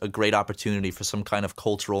there's a great opportunity for some kind of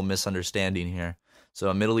cultural misunderstanding here. So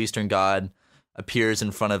a Middle Eastern god appears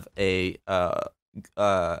in front of a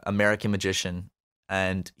American magician,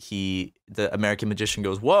 and the American magician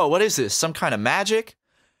goes, "Whoa, what is this? Some kind of magic?"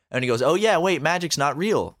 And he goes, "Oh yeah, wait, magic's not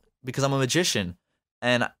real because I'm a magician."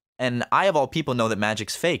 And I, of all people, know that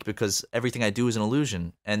magic's fake because everything I do is an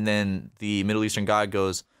illusion. And then the Middle Eastern god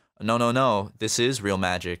goes, no, this is real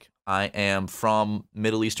magic. I am from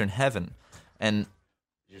Middle Eastern heaven. And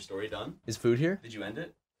Is your story done? is food here? Did you end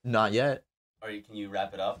it? Not yet. Can you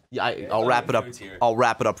wrap it up? Yeah, Okay, I'll wrap it up. food's here. I'll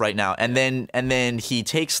wrap it up right now. And then he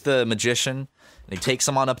takes the magician and he takes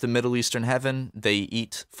him on up to Middle Eastern heaven. They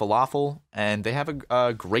eat falafel and they have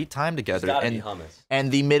a great time together. It's gotta and be hummus.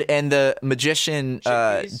 And the magician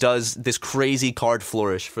Chickpeas? does this crazy card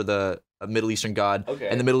flourish for the Middle Eastern god, Okay.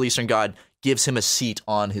 and the Middle Eastern god gives him a seat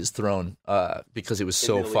on his throne because it was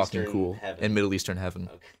so Middle fucking Eastern cool heaven. in Middle Eastern heaven.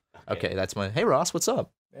 Okay. Okay, that's my. Hey Ross, what's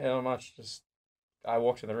up? Yeah, not much. Just I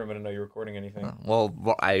walked in the room. I didn't know you were recording anything.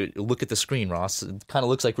 Well, I look at the screen, Ross. It kind of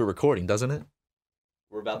looks like we're recording, doesn't it?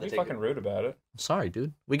 We're about Don't to be take fucking rude about it. I'm sorry,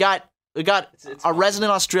 dude. We got It's our fine.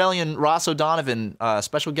 resident Australian Ross O'Donovan,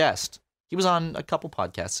 special guest. He was on a couple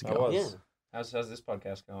podcasts I ago. was. Yeah. How's this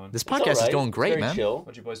podcast going? This It's podcast is alright. going It's great, very man. Chill.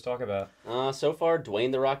 What'd you boys talk about? So far,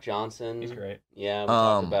 Dwayne the Rock Johnson. He's great. Yeah, we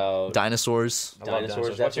talked Um, about Dinosaurs. I love Dinosaurs,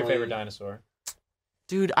 dinosaurs. What's your definitely. favorite dinosaur?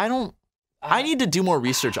 Dude, I need to do more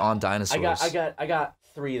research on dinosaurs. I got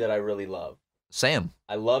 3 that I really love. Sam.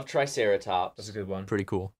 I love Triceratops. That's a good one. Pretty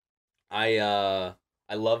cool. I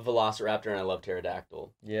love Velociraptor and I love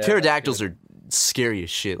Pterodactyl. Yeah, Pterodactyls are scary as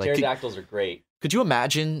shit. Like, Pterodactyls are great. could you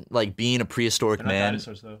imagine like being a prehistoric They're not man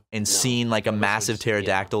dinosaurs, though. and seeing like a massive Dinosaurs,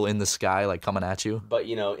 pterodactyl in the sky, like coming at you? But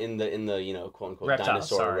in the quote unquote Reptiles,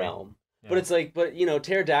 dinosaur sorry. realm. Yeah. But it's like,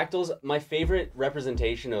 pterodactyls. My favorite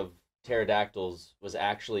representation of pterodactyls was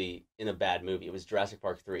actually in a bad movie. It was Jurassic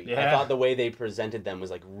Park 3. I Yeah. thought the way they presented them was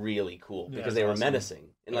like really cool Yeah, because it's they were awesome. menacing,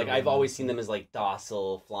 and like Yeah, I've always seen menacing. them as like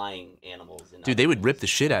docile flying animals. Dude, they would rip the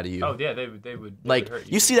shit out of you. Oh yeah, they would. Like hurt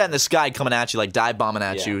you see that in the sky coming at you, like dive bombing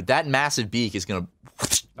at Yeah. you. That massive beak is gonna.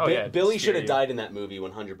 Oh yeah, Billy should scare have you. died in that movie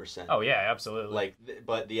 100%. Oh yeah, absolutely.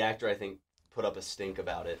 But the actor I think put up a stink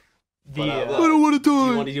about it. the But, I don't want to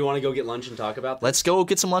die. Do you want to go get lunch and talk about this? Let's go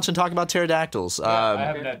get some lunch and talk about pterodactyls. I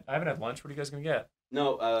haven't had lunch. What are you guys gonna get?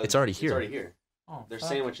 No, It's already here. It's already here. Oh, There's fuck.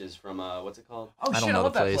 sandwiches from what's it called? Oh I don't shit, know I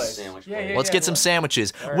love the that place. place. Sandwich Yeah, place. yeah, Let's yeah, get some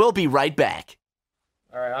sandwiches. All right. We'll be right back.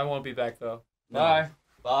 All right, I won't be back though. No. Bye.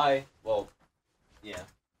 Bye. Well, yeah.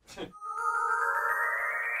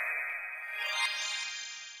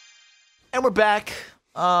 And we're back.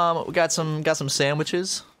 We got some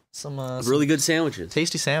sandwiches. Some Really good sandwiches.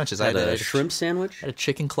 tasty sandwiches. I had a I shrimp sandwich. had a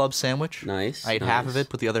chicken club sandwich. Nice. I ate half of it,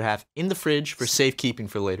 put the other half in the fridge for safekeeping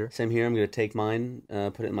for later. Same here. I'm gonna take mine,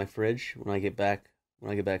 put it in my fridge when I get back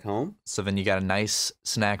home. So then you got a nice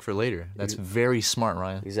snack for later. That's very smart,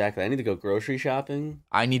 Ryan. Exactly. I need to go grocery shopping.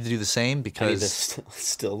 I need to do the same I need to because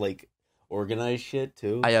still like organize shit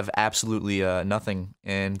too. I have absolutely nothing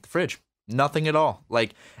in the fridge. Nothing at all.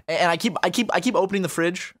 Like, and I keep opening the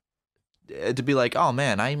fridge to be like, oh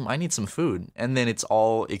man, I need some food, and then it's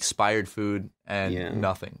all expired food and Yeah.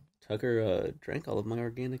 nothing. Tucker drank all of my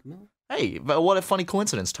organic milk. Hey, but what a funny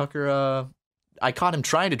coincidence. Tucker, I caught him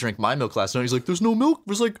trying to drink my milk last night. He's like, there's no milk.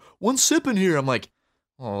 There's like one sip in here. I'm like,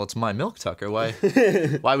 well, it's my milk, Tucker. Why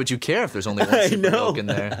would you care if there's only one I sip of know. milk in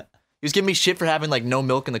there? He was giving me shit for having like no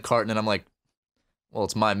milk in the carton, and I'm like, well,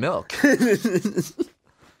 it's my milk.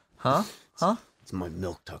 Huh? It's my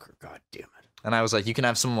milk, Tucker. God damn it. And I was like, you can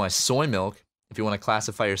have some of my soy milk if you want to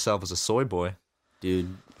classify yourself as a soy boy.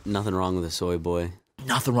 Dude, nothing wrong with a soy boy.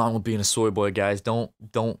 Nothing wrong with being a soy boy, guys. Don't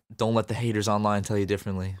let the haters online tell you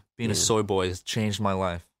differently. Being a soy boy has changed my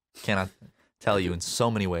life. Cannot tell you in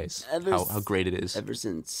so many ways how great it is. Ever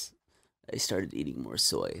since I started eating more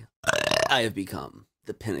soy, I have become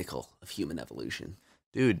the pinnacle of human evolution.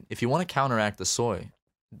 Dude, if you want to counteract the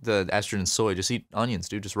estrogen in soy, just eat onions,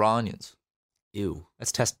 dude. Just raw onions. Ew.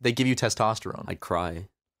 They give you testosterone. I'd cry.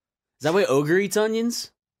 Is that why Ogre eats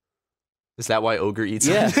onions? Is that why Ogre eats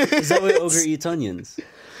Yeah. onions? Is that why Ogre eats onions?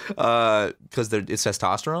 Because it's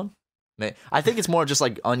testosterone? I think it's more just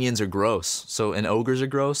like onions are gross. So, and ogres are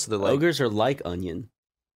gross. So they're like, Ogres are like onions.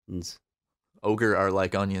 ogre are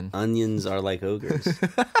like onion. Onions are like ogres.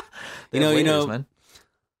 They You have know, layers, man.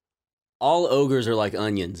 All ogres are like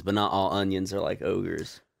onions, but not all onions are like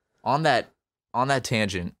ogres. On that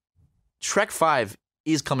tangent, Shrek 5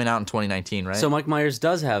 is coming out in 2019, right? So Mike Myers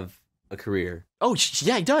does have a career. Oh,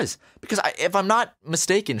 yeah, he does. Because if I'm not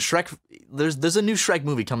mistaken, Shrek, there's a new Shrek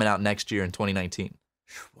movie coming out next year in 2019.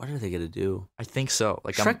 What are they gonna do? I think so.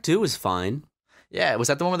 Like Shrek 2 is fine. Yeah, was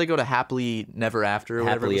that the one where they go to Happily Never After? Or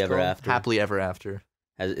whatever Happily it was Ever called? After. Happily Ever After.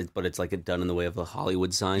 But it's like done in the way of a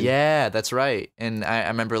Hollywood sign. Yeah, that's right. And I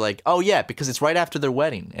remember like, oh yeah, because it's right after their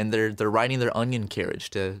wedding, and they're riding their onion carriage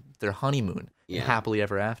to their honeymoon. Yeah. Happily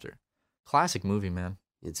Ever After. Classic movie, man.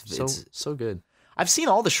 It's So good. I've seen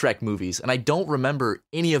all the Shrek movies, and I don't remember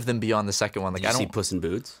any of them beyond the second one. Like Did you I see don't. Puss in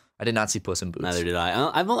Boots? I did not see Puss in Boots. Neither did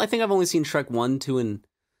I. I think I've only seen Shrek 1, 2, and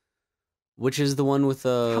which is the one with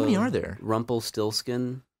How many are there?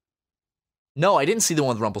 Rumpelstiltskin, No, I didn't see the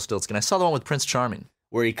one with Rumpelstiltskin. I saw the one with Prince Charming.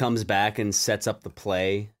 where he comes back and sets up the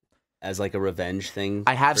play as like a revenge thing.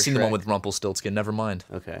 I have for seen the one Shrek? with Rumpelstiltskin. Never mind.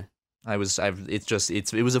 Okay. It was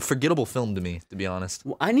a forgettable film to me, to be honest.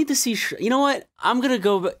 Well, I need to see. You know what? I'm gonna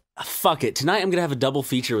go. Fuck it. Tonight I'm gonna have a double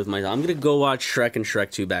feature with my. I'm gonna go watch Shrek and Shrek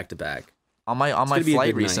 2 back to back. On my gonna be a flight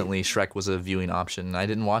good night. recently, Shrek was a viewing option. I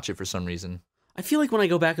didn't watch it for some reason. I feel like when I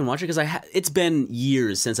go back and watch it, because it's been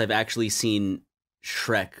years since I've actually seen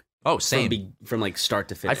Shrek. Oh, same. From like start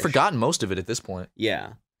to finish. I'd forgotten most of it at this point.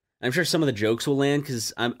 Yeah. I'm sure some of the jokes will land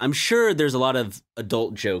because I'm sure there's a lot of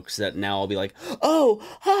adult jokes that now I'll be like, oh,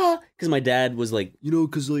 ha, because my dad was like,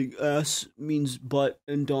 because like ass means butt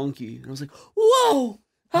and donkey, and I was like, whoa,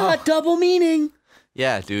 double meaning.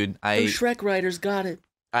 Yeah, dude. Those Shrek writers got it.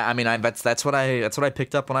 I mean, that's what I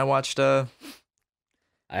picked up when I watched. I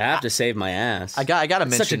I have to save my ass. I gotta That's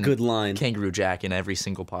mention such a good line. Kangaroo Jack in every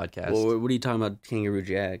single podcast. Well, what are you talking about, Kangaroo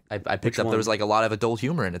Jack? I picked Which up one? there was like a lot of adult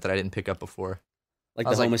humor in it that I didn't pick up before. Like I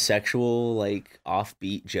the was like- homosexual, like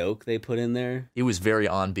offbeat joke they put in there. It was very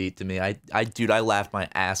on beat to me. Dude, I laughed my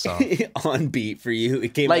ass off. On beat for you.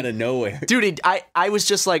 It came Like, out of nowhere. Dude, I was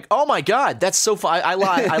just like, oh my god, that's so fun. I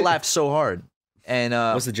laughed so hard. And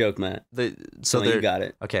What's the joke, Matt? so Come on, you they're got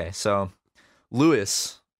it. okay. So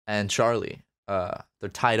Lewis and Charlie, they're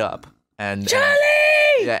tied up, and Charlie!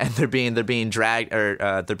 yeah, and they're being dragged,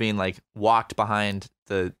 or they're being like walked behind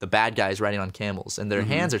the bad guys riding on camels, and their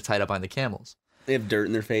hands are tied up behind the camels. They have dirt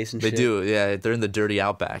in their face and They shit. do, yeah. They're in the dirty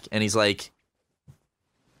outback, and he's like,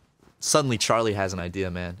 suddenly Charlie has an idea,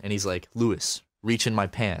 man, and he's like, Lewis, reach in my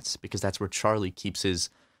pants, because that's where Charlie keeps his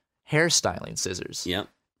hairstyling scissors. Yep.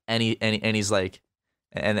 And he's like,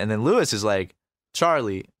 and then Lewis is like,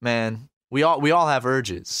 Charlie, man, we all have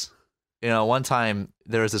urges. You know, one time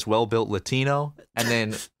there was this well-built Latino, and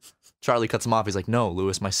then Charlie cuts him off. He's like, no,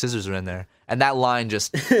 Lewis, my scissors are in there. And that line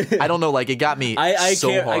just, I don't know, like it got me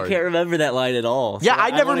so hard. I can't remember that line at all. Yeah,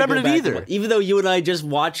 I never wanna go remembered it back either. to even though you and I just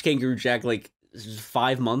watched Kangaroo Jack like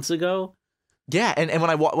 5 months ago. Yeah, and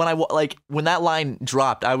when that line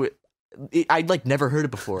dropped, I'd like never heard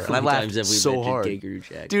it before, and I How many laughed times have we so mentioned hard. Kangaroo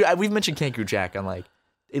Jack? Dude, we've mentioned Kangaroo Jack on like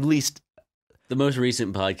at least. The most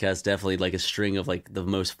recent podcast, definitely like a string of like the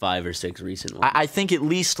most 5 or 6 recent ones. I think at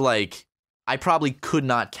least like I probably could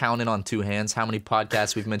not count it on 2 hands how many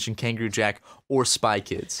podcasts we've mentioned Kangaroo Jack or Spy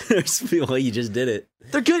Kids. Well, you just did it.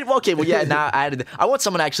 They're good. Well, okay, well, yeah. Now I want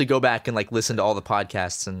someone to actually go back and like listen to all the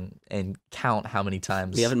podcasts and count how many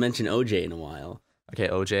times. We haven't mentioned OJ in a while. Okay,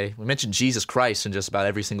 OJ. We mentioned Jesus Christ in just about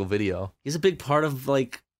every single video. He's a big part of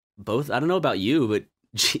like both. I don't know about you, but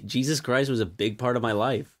Jesus Christ was a big part of my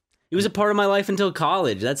life. He was a part of my life until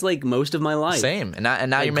college. That's like most of my life. Same. And now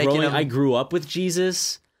Like, you're making him. I grew up with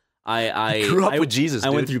Jesus. I grew up with Jesus, I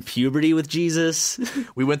went dude. through puberty with Jesus.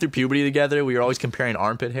 We went through puberty together. We were always comparing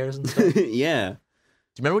armpit hairs and stuff. Do you Yeah.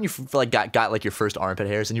 remember when you like got like your first armpit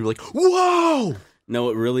hairs and you were like, whoa? No,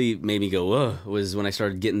 what really made me go, whoa, was when I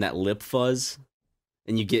started getting that lip fuzz.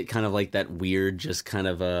 And you get kind of like that weird, just kind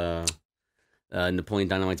of Napoleon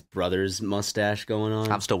Dynamite's brother's mustache going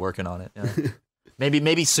on. I'm still working on it. Yeah.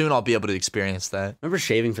 maybe soon I'll be able to experience that. I remember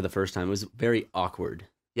shaving for the first time. It was very awkward.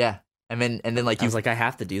 Yeah. And then like I was like, I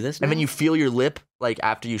have to do this now? and then you feel your lip like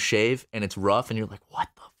after you shave and it's rough and you're like, what?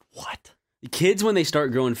 Kids, when they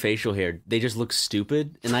start growing facial hair, they just look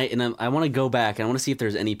stupid. And I want to go back and I want to see if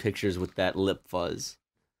there's any pictures with that lip fuzz.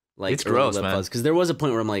 Like It's gross, man. Because there was a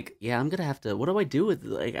point where I'm like, yeah, I'm gonna have to. What do I do with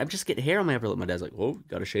like? I just get hair on my upper lip. My dad's like, whoa,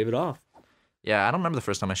 gotta shave it off. Yeah, I don't remember the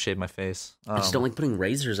first time I shaved my face. I just don't like putting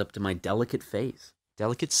razors up to my delicate face.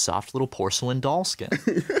 Delicate, soft little porcelain doll skin.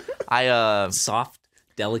 Soft,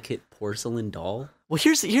 delicate porcelain doll. Well,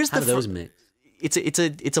 here's How the do those mix?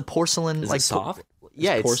 it's a porcelain Is like it soft?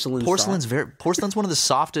 yeah, Is porcelain porcelain's soft? porcelain's one of the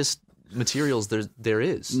softest materials there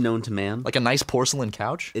is. Known to man. Like a nice porcelain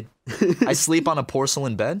couch. I sleep on a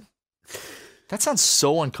porcelain bed. That sounds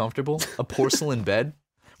so uncomfortable. A porcelain bed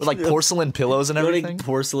with like porcelain pillows and everything.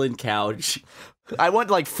 Porcelain couch I want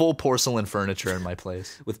like full porcelain furniture in my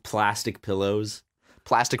place. with plastic pillows.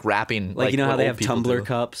 Plastic wrapping, Like you know what how they old have people tumbler do.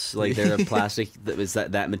 cups? Like they're a plastic that was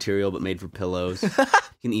that material but made for pillows. You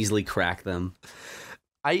can easily crack them.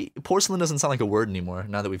 Porcelain doesn't sound like a word anymore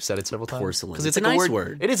now that we've said it several times. Porcelain. Because it's It's like a nice word.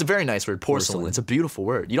 word. It is a very nice word. Porcelain. Porcelain. It's a beautiful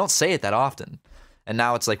word. You don't say it that often. And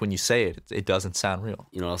now it's like when you say it, it doesn't sound real.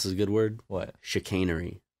 You know what else is a good word? What?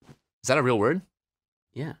 Chicanery. Is that a real word?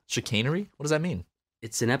 Yeah. Chicanery? What does that mean?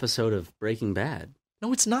 It's an episode of Breaking Bad.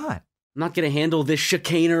 No, it's not. I'm not going to handle this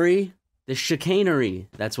chicanery. This chicanery.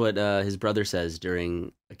 That's what his brother says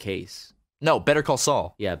during a case. No, Better Call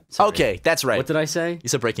Saul. Yeah. sorry. Okay, that's right. What did I say? You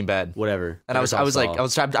said Breaking Bad. Whatever. And Better I Call was like,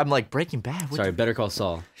 Saul. I'm like Breaking Bad. What Sorry, Better Call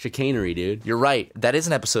Saul. Chicanery, dude. You're right. That is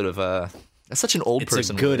an episode of that's such an old It's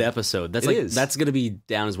person. a good word. episode. That's It like is. that's gonna be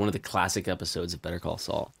down as one of the classic episodes of Better Call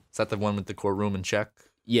Saul. Is that the one with the courtroom and Chuck?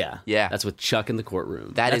 Yeah, Yeah. That's with Chuck in the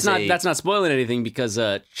courtroom. That's that's not spoiling anything because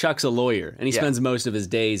Chuck's a lawyer and he Yeah. spends most of his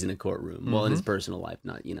days in a courtroom. Well, in his personal life,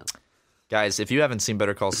 not Guys, if you haven't seen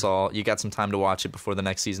Better Call Saul, you got some time to watch it before the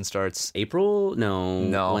next season starts. April.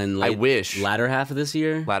 No, I wish. latter half of this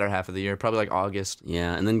year. Latter half of the year, probably like August.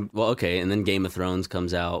 Yeah, and then Game of Thrones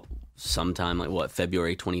comes out sometime like what,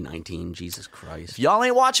 February 2019. Jesus Christ, If y'all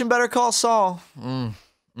ain't watching Better Call Saul,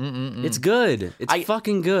 it's good. It's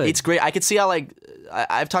fucking good. it's great. I could see how like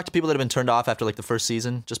I've talked to people that have been turned off after like the first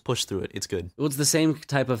season. Just push through it. It's good. Well, it's the same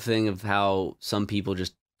type of thing of how some people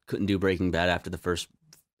just couldn't do Breaking Bad after the first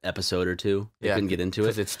episode or two. They Yeah, couldn't get into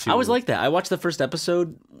 'cause it. it's too- I was like that. I watched the first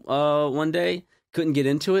episode one day couldn't get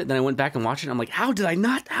into it. Then I went back and watched it. And I'm like, how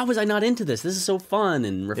was I not into this? This is so fun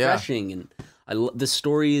and refreshing. And the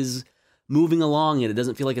story is moving along and it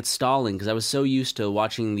doesn't feel like it's stalling, because I was so used to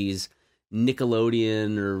watching these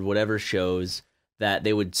Nickelodeon or whatever shows that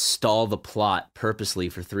they would stall the plot purposely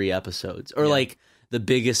for 3 episodes. Or like the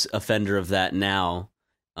biggest offender of that now,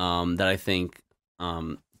 that I think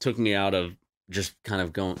took me out of just kind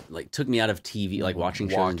of going, like, took me out of TV, like watching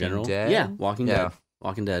shows in general. Yeah, Walking Dead.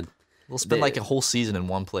 Walking Dead. We'll spend like a whole season in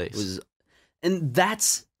one place. And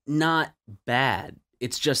that's not bad.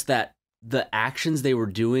 It's just that the actions they were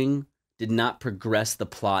doing did not progress the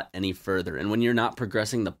plot any further. And when you're not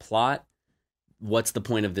progressing the plot, what's the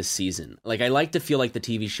point of this season? Like, I like to feel like the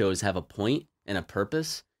TV shows have a point and a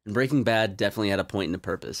purpose. And Breaking Bad definitely had a point and a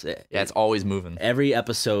purpose. It's always moving. Every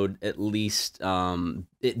episode, at least,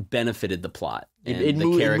 it benefited the plot. It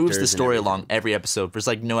moves the story along every episode. There's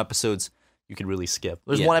like no episodes you could really skip.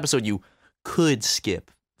 There's one episode you could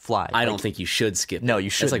skip, Fly. I don't think you should skip. No, you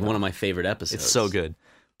should. It's like one of my favorite episodes. It's so good.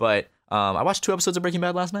 But I watched 2 episodes of Breaking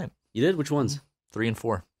Bad last night. You did? Which ones? 3 and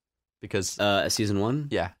 4. Because season 1?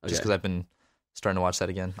 Yeah, just because I've been starting to watch that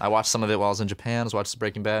again. I watched some of it while I was in Japan. I was watching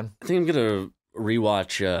Breaking Bad. I think I'm gonna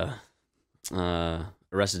rewatch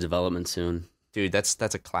Arrested Development soon. Dude, that's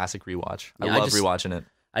a classic rewatch. I love rewatching it.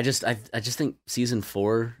 I just think season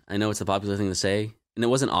 4, I know it's a popular thing to say, and it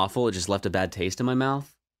wasn't awful, it just left a bad taste in my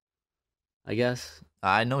mouth, I guess.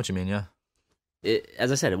 I know what you mean, yeah.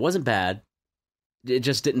 As I said, it wasn't bad. It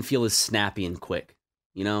just didn't feel as snappy and quick,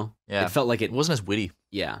 you know? Yeah. It felt like it wasn't as witty.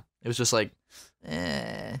 Yeah. It was just like,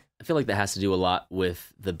 I feel like that has to do a lot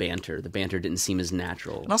with the banter. The banter didn't seem as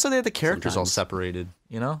natural. And also they had the characters all separated,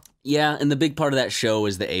 you know? Yeah, and the big part of that show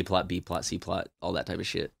is the A plot, B plot, C plot, all that type of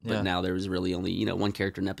shit. But now there was really only, one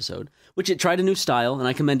character in an episode, which it tried a new style, and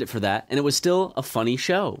I commend it for that. And it was still a funny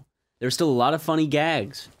show. There were still a lot of funny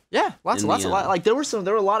gags. Yeah, lots. Like there were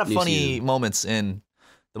a lot of funny moments in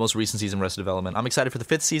the most recent season of Arrested Development. I'm excited for the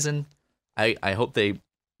 5th season. I hope they,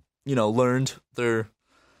 learned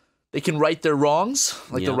they can right their wrongs.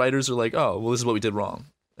 Like the writers are like, oh, well, this is what we did wrong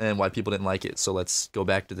and why people didn't like it. So let's go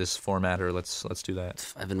back to this format, or let's do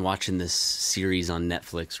that. I've been watching this series on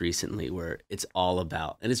Netflix recently where it's all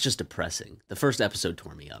about, and it's just depressing. The first episode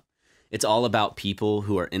tore me up. It's all about people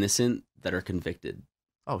who are innocent that are convicted.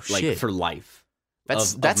 Oh, shit. Like for life.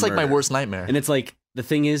 That's like my worst nightmare. And it's like, the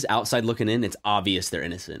thing is, outside looking in, it's obvious they're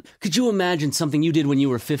innocent. Could you imagine something you did when you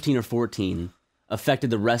were 15 or 14 affected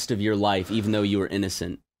the rest of your life, even though you were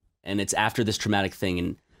innocent? And it's after this traumatic thing,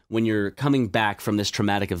 and when you're coming back from this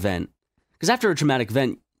traumatic event, because after a traumatic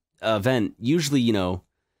event, usually, I'm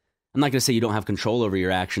not going to say you don't have control over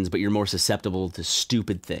your actions, but you're more susceptible to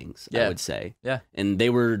stupid things, I would say. Yeah. And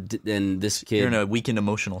this kid... You're in a weakened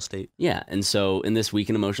emotional state. Yeah, and so in this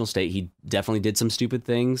weakened emotional state, he definitely did some stupid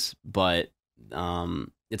things, but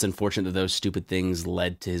it's unfortunate that those stupid things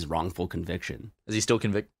led to his wrongful conviction. Is he still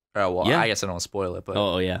convicted? Oh, well, I guess I don't want to spoil it, but...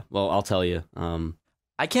 Oh, yeah. Well, I'll tell you.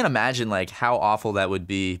 I can't imagine like how awful that would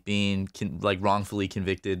be, being wrongfully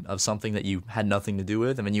convicted of something that you had nothing to do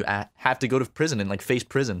with, and then you have to go to prison and like face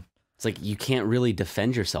prison. It's like you can't really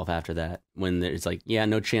defend yourself after that when it's like,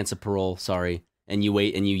 no chance of parole, sorry, and you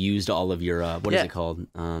wait and you used all of your what is it called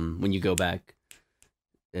when you go back?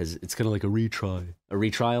 It's kind of like a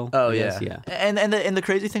retrial. Oh yeah. And the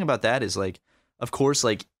crazy thing about that is like, of course,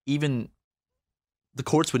 like even the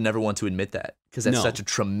courts would never want to admit that because that's such a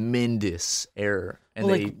tremendous error. And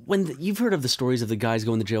when you've heard of the stories of the guys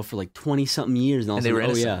going to jail for like 20 something years, and they were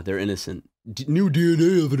innocent. They're innocent. New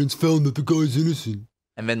DNA evidence found that the guy's innocent.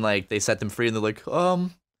 And then like they set them free, and they're like,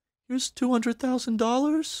 here's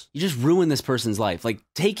 $200,000. You just ruin this person's life. Like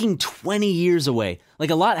taking 20 years away. Like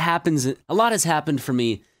a lot has happened for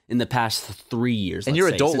me in the past 3 years. And your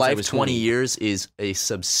adult life, 20 years is a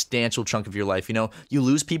substantial chunk of your life. You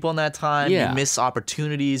lose people in that time. Yeah. You miss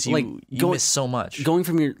opportunities. You miss so much. Going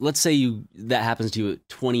from let's say that happens to you at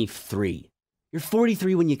 23. You're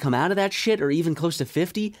 43 when you come out of that shit, or even close to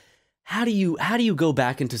 50. How do you go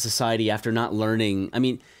back into society after not learning? I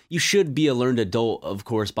mean, you should be a learned adult, of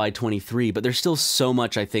course, by 23, but there's still so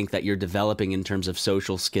much, I think, that you're developing in terms of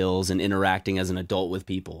social skills and interacting as an adult with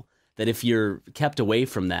people, that if you're kept away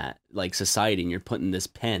from that, like society, and you're put in this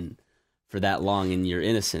pen for that long and you're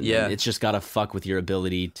innocent, it's just got to fuck with your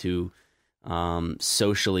ability to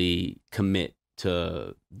socially commit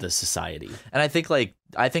to the society. And I think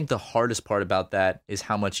the hardest part about that is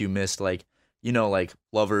how much you missed, like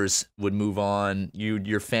lovers would move on,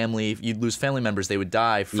 your family, you'd lose family members, they would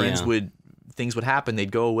die, friends would things would happen.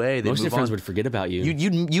 They'd go away. They'd Most of your move friends on. would forget about you.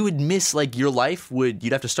 You would miss like your life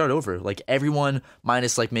you'd have to start over. Like everyone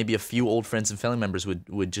minus like maybe a few old friends and family members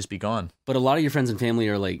would just be gone. But a lot of your friends and family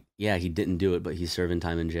are like, yeah, he didn't do it, but he's serving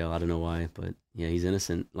time in jail. I don't know why, but yeah, he's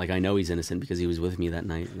innocent. Like I know he's innocent because he was with me that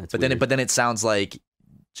night. That's But weird. then it sounds like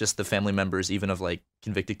just the family members, even of like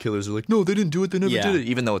convicted killers, are like, no, they didn't do it. They never Yeah. did it.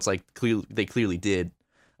 Even though it's like they clearly did.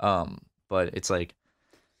 But it's like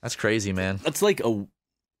that's crazy, man. That's like a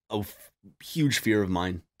huge fear of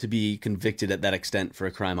mine, to be convicted at that extent for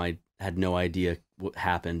a crime I had no idea what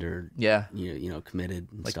happened or Yeah, you know committed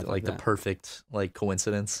and like stuff like the that. perfect like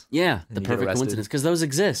coincidence. Yeah, and the you get perfect arrested. coincidence, because those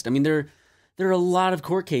exist. I mean, there are a lot of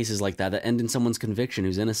court cases like that end in someone's conviction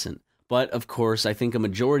who's innocent. But of course, I think a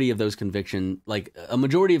majority of convictions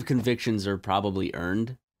are probably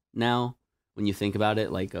earned now. When you think about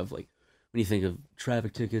it, when you think of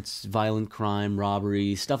traffic tickets, violent crime,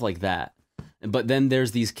 robbery, stuff like that. But then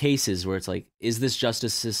there's these cases where it's like, is this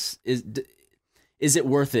justice is it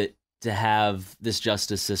worth it to have this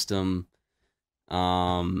justice system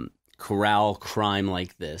corral crime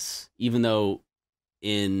like this, even though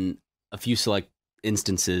in a few select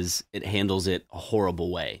instances it handles it a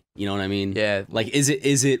horrible way? You know what I mean? Yeah, Like, is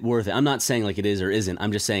it worth it? I'm not saying like it is or isn't.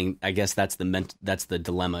 I'm just saying, I guess that's the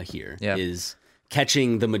dilemma here. Yeah. Is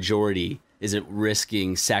catching the majority, is it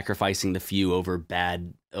risking sacrificing the few over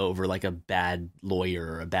like a bad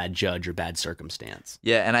lawyer or a bad judge or bad circumstance?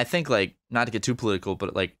 Yeah, and I think like not to get too political,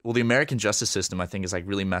 but like the American justice system I think is like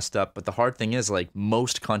really messed up. But the hard thing is like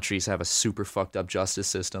most countries have a super fucked up justice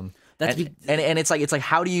system. That's and it's like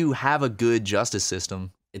how do you have a good justice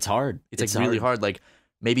system? It's hard. It's like really hard. Like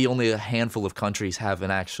maybe only a handful of countries have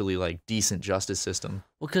an actually like decent justice system.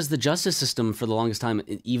 Well, because the justice system for the longest time,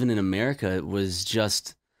 even in America, was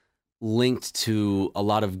just linked to a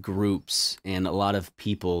lot of groups and a lot of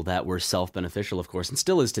people that were self-beneficial, of course, and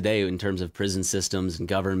still is today in terms of prison systems and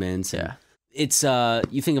governments. And Yeah. it's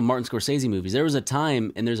you think of Martin Scorsese movies. There was a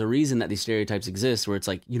time, and there's a reason that these stereotypes exist, where it's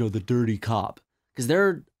like, you know, the dirty cop. Because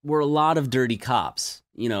there were a lot of dirty cops,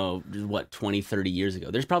 you know, 20, 30 years ago.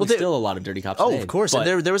 There's probably still a lot of dirty cops Oh, today, of course. but-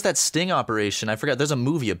 And there was that sting operation. I forgot. There's a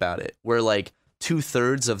movie about it where like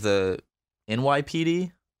 2/3 of the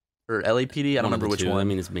NYPD or LAPD, I don't remember which one. I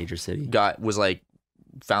mean, it's a major city. Was like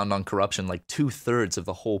found on corruption. Like 2/3 of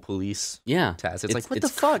the whole police Yeah. task. It's like, what the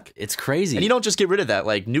fuck? It's crazy. And you don't just get rid of that.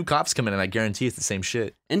 Like new cops come in, and I guarantee it's the same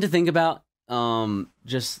shit. And to think about,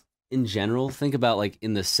 just in general, think about like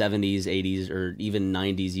in the 70s, 80s, or even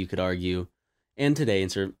 90s, you could argue, and today in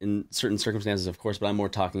certain circumstances, of course, but I'm more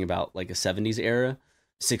talking about like a 70s era,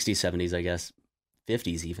 60s, 70s, I guess,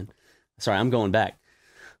 50s even. Sorry, I'm going back.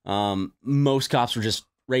 Most cops were just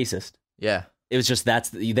racist. Yeah. It was just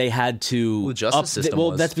they had to. Well, the justice system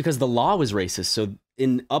was. That's because the law was racist. So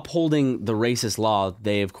in upholding the racist law,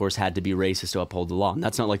 they of course had to be racist to uphold the law. And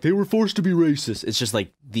that's not like they were forced to be racist. It's just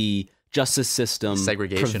like the justice system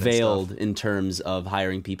Segregation and prevailed stuff. in terms of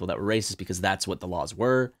hiring people that were racist because that's what the laws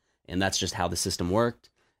were, and that's just how the system worked.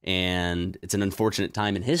 And it's an unfortunate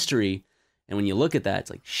time in history. And when you look at that, it's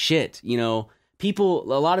like shit. You know, a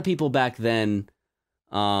lot of people back then,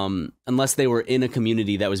 unless they were in a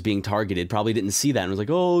community that was being targeted, probably didn't see that and was like,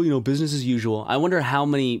 oh, you know, business as usual. I wonder how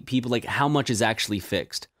many people, like how much is actually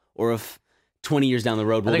fixed, or if 20 years down the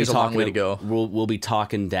road, I think it's a long way to go. We'll be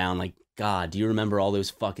talking down like, God, do you remember all those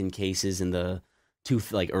fucking cases in the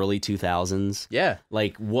early 2000s? Yeah.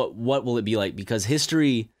 Like what will it be like? Because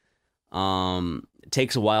history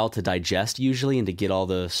takes a while to digest usually, and to get all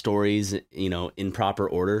the stories, you know, in proper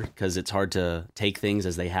order, because it's hard to take things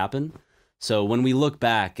as they happen. So when we look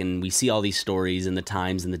back and we see all these stories and the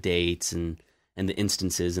times and the dates and the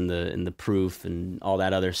instances and the proof and all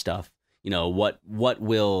that other stuff, you know, what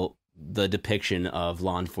will the depiction of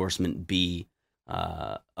law enforcement be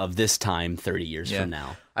of this time 30 years from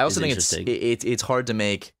now? I also think interesting. it's hard to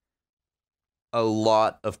make a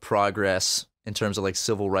lot of progress in terms of like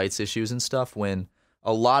civil rights issues and stuff when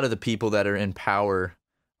a lot of the people that are in power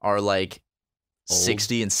are like Old.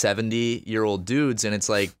 60 and 70-year-old dudes, and it's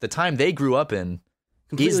like the time they grew up in is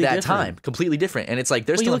Completely that different. time completely different, and it's like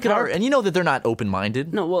they're Well, you still in look at power, our- and you know that they're not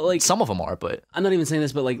open-minded. No, well, like Some of them are, but I'm not even saying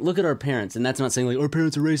this, but like, look at our parents, and that's not saying like our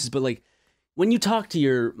parents are racist, but like when you talk to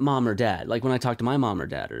your mom or dad, like when I talk to my mom or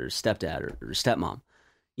dad or stepdad or stepmom,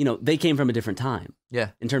 you know, they came from a different time yeah,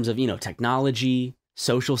 in terms of, you know, technology,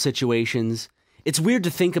 social situations. It's weird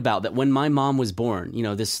to think about that when my mom was born, you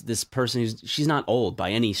know, this person she's not old by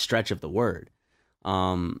any stretch of the word.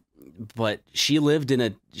 But she lived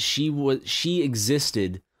she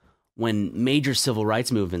existed when major civil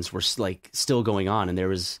rights movements were like still going on, and there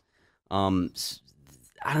was,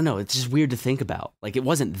 I don't know, it's just weird to think about. Like it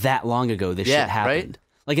wasn't that long ago this Yeah, shit happened.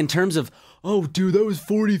 right? Like in terms of, oh, dude, that was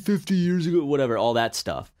 40, 50 years ago, whatever, all that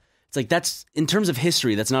stuff. It's like that's in terms of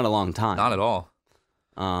history, that's not a long time. Not at all.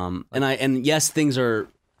 And yes, things are.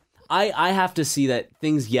 I have to see that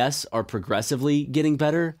things, yes, are progressively getting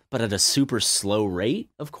better, but at a super slow rate,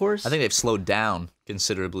 of course. I think they've slowed down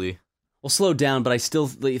considerably. Well, slowed down, but I still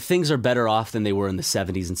things are better off than they were in the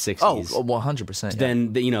 70s and 60s. Oh, 100%.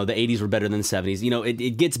 Then the 80s were better than the 70s.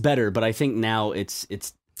 It gets better, but I think now it's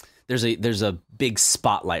there's a big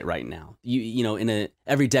spotlight right now. In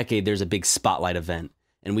every decade there's a big spotlight event,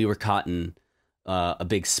 and we were caught in a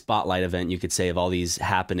big spotlight event, you could say, of all these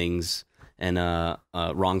happenings and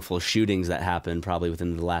wrongful shootings that happened probably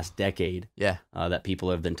within the last decade. Yeah. That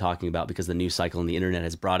people have been talking about because the news cycle and the internet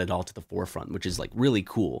has brought it all to the forefront, which is like really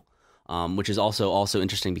cool. Which is also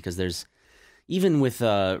interesting because there's, even with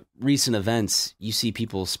recent events, you see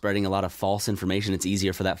people spreading a lot of false information. It's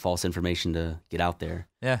easier for that false information to get out there.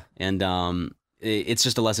 Yeah. And it's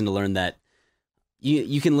just a lesson to learn that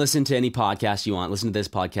you can listen to any podcast you want, listen to this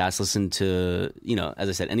podcast, listen to, as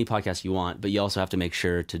I said, any podcast you want, but you also have to make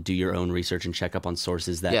sure to do your own research and check up on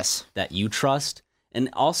sources that you trust. And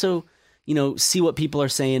also, see what people are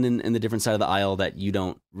saying in the different side of the aisle that you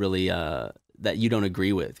don't really... that you don't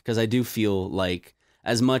agree with. Because I do feel like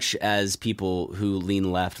as much as people who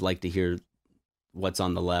lean left like to hear what's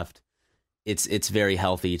on the left, it's very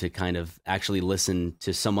healthy to kind of actually listen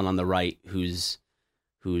to someone on the right who's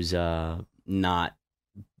not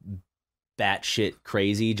batshit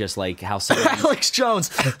crazy, just like how Alex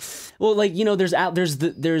Jones. Well, like, there's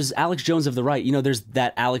Alex Jones of the right, there's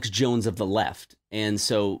that Alex Jones of the left. And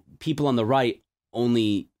so people on the right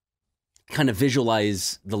only kind of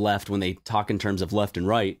visualize the left when they talk in terms of left and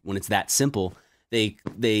right. When it's that simple, they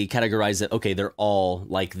categorize that, okay, they're all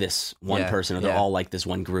like this one person, or they're all like this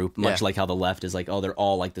one group, much like how the left is like, oh, they're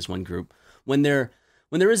all like this one group. When there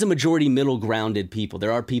is a majority middle grounded people,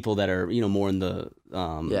 there are people that are, more in the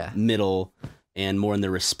middle and more in the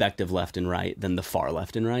respective left and right than the far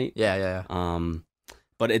left and right. Yeah.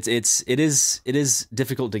 But it is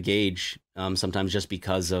difficult to gauge sometimes, just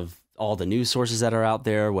because of all the news sources that are out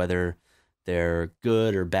there, whether they're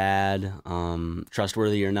good or bad,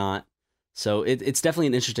 trustworthy or not. So it's definitely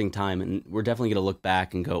an interesting time, and we're definitely going to look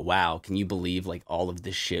back and go, wow, can you believe like all of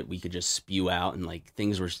this shit we could just spew out, and like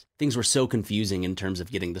things were so confusing in terms of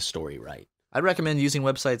getting the story right. I'd recommend using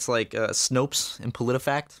websites like Snopes and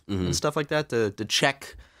PolitiFact and stuff like that to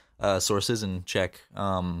check sources and check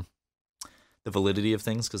the validity of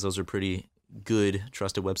things, because those are pretty good,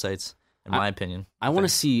 trusted websites. In my opinion. I want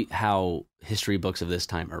to see how history books of this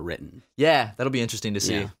time are written. Yeah, that'll be interesting to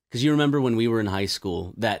see. Because you remember when we were in high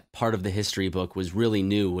school, that part of the history book was really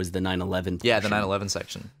new, was the 9/11 Yeah, the 9/11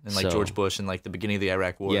 section. And like George Bush and like the beginning of the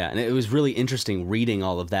Iraq War. Yeah, and it was really interesting reading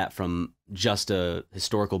all of that from just a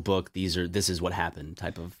historical book. This is what happened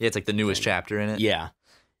type of... Yeah, it's like the newest chapter in it. Yeah.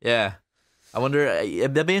 Yeah. I wonder,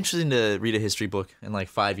 that'd be interesting to read a history book in like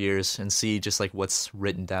 5 years and see just like what's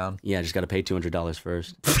written down. Yeah, just got to pay $200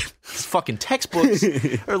 first. These fucking textbooks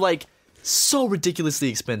are like so ridiculously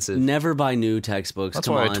expensive. Never buy new textbooks. That's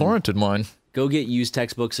why I torrented mine. Go get used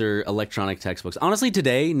textbooks or electronic textbooks. Honestly,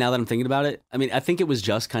 today, now that I'm thinking about it, I mean, I think it was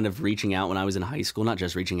just kind of reaching out when I was in high school. Not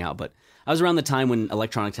just reaching out, but I was around the time when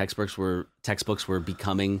electronic textbooks were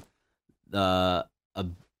becoming a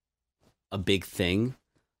big thing,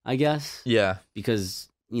 I guess. Yeah. Because,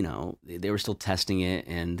 they were still testing it,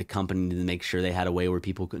 and the company needed to make sure they had a way where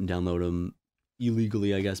people couldn't download them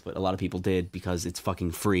illegally, I guess, but a lot of people did because it's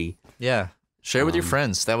fucking free. Yeah. Share with your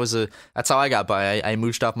friends. That's how I got by. I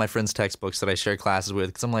mooched off my friends' textbooks that I share classes with,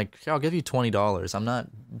 because I'm like, I'll give you $20. I'm not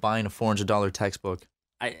buying a $400 textbook.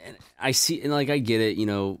 I see, and like I get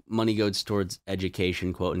it, money goes towards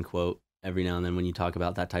education, quote unquote, every now and then when you talk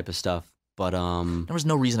about that type of stuff. But there was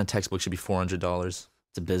no reason a textbook should be $400.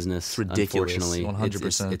 It's a business. It's ridiculous. Unfortunately,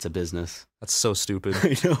 100%. It's a business. That's so stupid.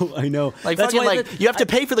 I know. Like, that's why you have to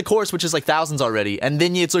pay for the course, which is like thousands already, and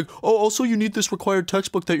then it's like, oh, also you need this required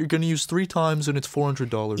textbook that you're going to use 3 times, and it's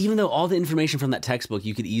 $400. Even though all the information from that textbook,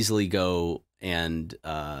 you could easily go and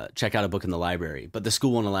check out a book in the library, but the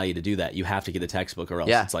school won't allow you to do that. You have to get the textbook, or else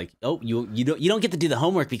it's like, oh, you don't get to do the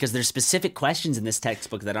homework because there's specific questions in this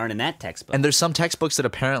textbook that aren't in that textbook. And there's some textbooks that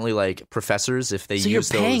apparently like professors, if they use those,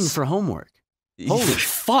 so you're paying for homework. Holy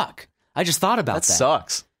fuck! I just thought about that. That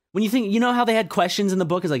sucks. When you think, how they had questions in the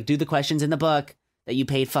book? It's like, do the questions in the book that you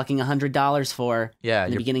paid fucking $100 for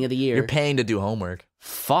in the beginning of the year. You're paying to do homework.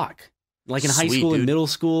 Fuck. Like in high school and middle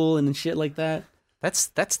school and shit like that.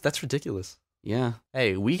 That's ridiculous. Yeah.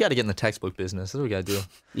 Hey, we got to get in the textbook business. That's what we got to do.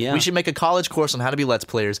 Yeah. We should make a college course on how to be Let's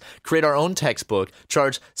Players, create our own textbook,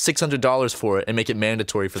 charge $600 for it, and make it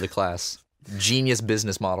mandatory for the class. Genius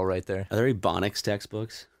business model right there. Are there Ebonics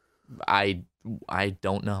textbooks? I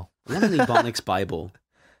don't know. I want an Ebonics Bible.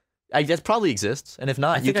 That probably exists, and if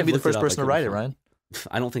not, you can be the first person to write it, Ryan.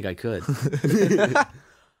 I don't think I could.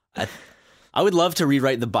 I would love to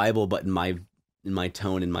rewrite the Bible, but in my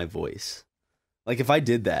tone and my voice. Like if I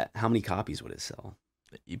did that, how many copies would it sell?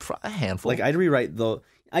 A handful. Like I'd rewrite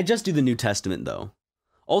I just do the New Testament though.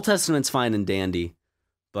 Old Testament's fine and dandy,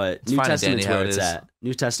 but It's New fine and Testament's dandy how where it it's is. at.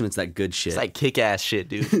 New Testament's that good shit. It's like kick-ass shit,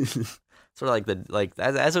 dude. Sort of like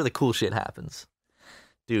that's where the cool shit happens.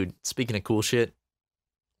 Dude, speaking of cool shit,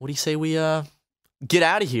 what do you say we get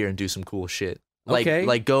out of here and do some cool shit? Okay.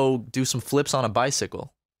 Like go do some flips on a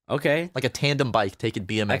bicycle. Okay. Like a tandem bike, take it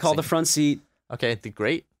BMX. I call the front seat. Okay,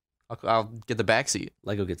 great. I'll get the back seat.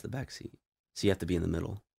 Lego gets the back seat. So you have to be in the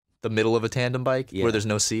middle. The middle of a tandem bike Yeah. where there's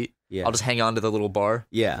no seat. Yeah. I'll just hang on to the little bar.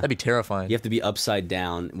 Yeah. That'd be terrifying. You have to be upside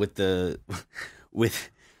down with a I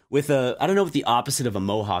don't know what the opposite of a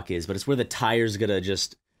mohawk is, but it's where the tire's gonna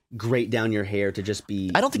just grate down your hair to just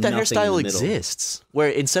be. I don't think that nothing hairstyle in the middle. exists. Where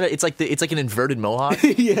instead of it's like an inverted mohawk.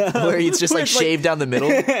 Yeah. Where it's just Where like it's like- shaved down the middle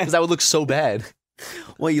because that would look so bad.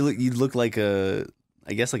 Well, you look like I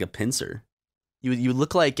guess like a pincer, You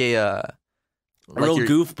look like a real you're,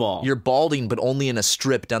 goofball. You're balding, but only in a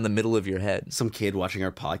strip down the middle of your head. some kid watching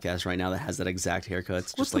our podcast right now that has that exact haircut.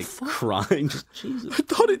 It's just the like fuck? crying. Just, Jesus. I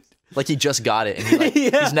thought it like he just got it, and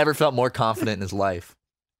he's never felt more confident in his life.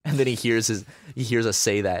 And then he hears us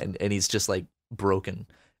say that, and he's just like broken.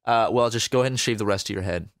 Well, just go ahead and shave the rest of your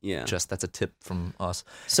head. Yeah. Just that's a tip from us.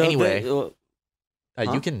 So anyway, huh?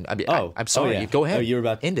 you can. I mean, Oh, I'm sorry. yeah. Go ahead. Oh, you were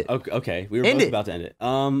about to end it. Okay, we were End both it. about to end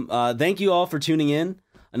it. Thank you all for tuning in.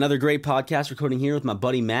 Another great podcast recording here with my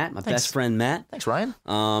buddy Matt, my Thanks. best friend Matt. Thanks, Ryan.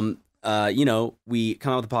 We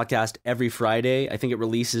come out with a podcast every Friday. I think it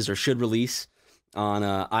releases or should release on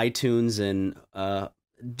iTunes and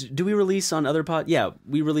do we release on other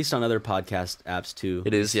we released on other podcast apps too.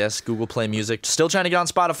 It is, yes. Google Play Music. Still trying to get on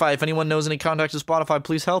Spotify. If anyone knows any contacts with Spotify,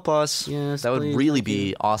 please help us. Yes, that would please, really thank be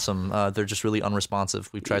you. awesome. They're just really unresponsive.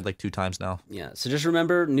 We've tried like 2 times now. Yeah, so just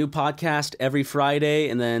remember, new podcast every Friday,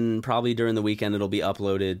 and then probably during the weekend it'll be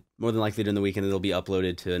uploaded. More than likely during the weekend it'll be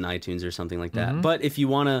uploaded to an iTunes or something like that. Mhm. But if you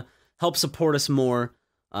want to help support us more,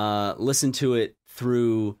 listen to it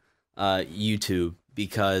through YouTube,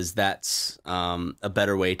 because that's a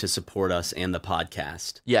better way to support us and the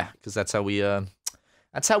podcast. Yeah, because that's how we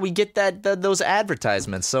get those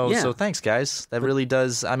advertisements. So Yeah. so thanks, guys. That really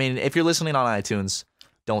does. I mean, if you're listening on iTunes,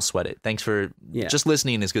 don't sweat it. Thanks for just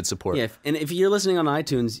listening is good support. Yeah, and if you're listening on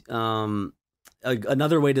iTunes,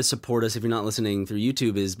 another way to support us if you're not listening through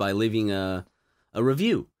YouTube is by leaving a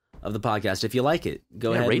review of the podcast. If you like it,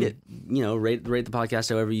 go ahead, rate and, rate the podcast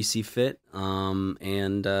however you see fit,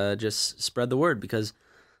 and just spread the word, because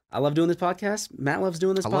I love doing this podcast. Matt loves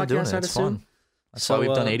doing this I podcast. love doing it. I'd It's assume. fun. That's why we've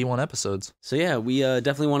done 81 81 episodes. So yeah, we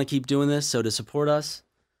definitely want to keep doing this. So to support us,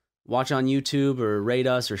 watch on YouTube or rate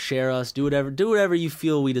us or share us. Do whatever you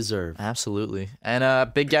feel we deserve. Absolutely.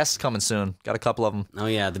 And big guests coming soon. Got a couple of them. Oh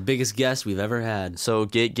yeah, the biggest guest we've ever had. So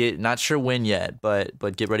get not sure when yet,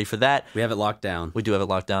 but get ready for that. We have it locked down. We do have it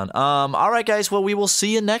locked down. All right, guys. Well, we will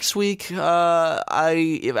see you next week.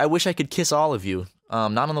 I wish I could kiss all of you.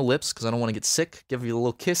 Not on the lips, because I don't want to get sick. Give you a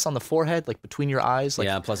little kiss on the forehead, like between your eyes. Like,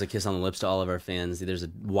 Yeah, plus a kiss on the lips to all of our fans. There's a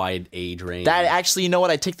wide age range. that actually, you know what?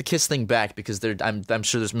 I take the kiss thing back, because I'm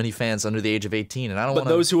sure there's many fans under the age of 18, and I don't But want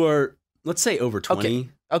to. those who are, let's say, over 20,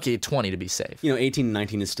 Okay, 20 to be safe. 18 and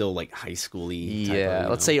 19 is still like high schooly. type Yeah,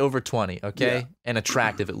 of, let's say over 20. Okay, Yeah. and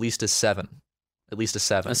attractive, at least a 7. At least a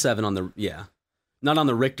 7. a 7 on the, not on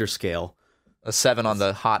the Richter scale. A 7 on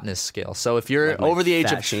the hotness scale. So if you're Like my over the age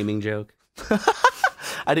fat of shaming joke.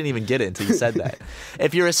 I didn't even get it until you said that.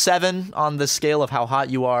 If you're a 7 on the scale of how hot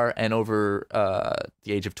you are and over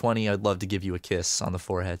the age of 20, I'd love to give you a kiss on the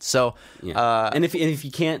forehead. So, Yeah. And if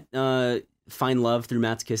you can't find love through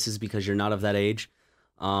Matt's kisses because you're not of that age,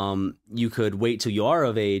 you could wait till you are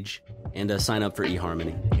of age and sign up for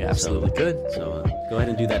eHarmony. you absolutely could. So go ahead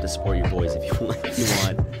and do that to support your boys if you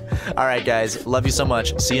want. All right, guys. Love you so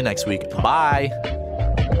much. See you next week. Bye.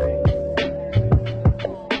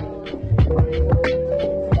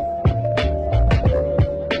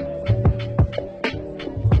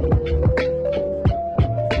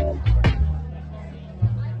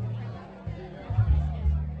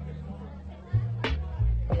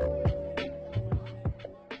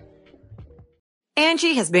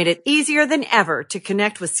 Angie has made it easier than ever to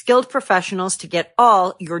connect with skilled professionals to get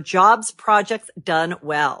all your jobs projects done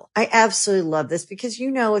well. I absolutely love this because,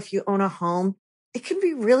 if you own a home, it can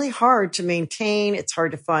be really hard to maintain. It's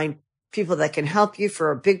hard to find people that can help you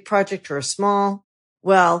for a big project or a small.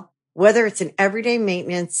 Well, Whether it's in everyday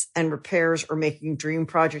maintenance and repairs or making dream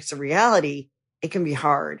projects a reality, it can be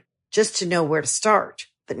hard just to know where to start.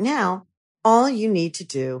 But now, all you need to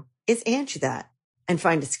do is Angie that and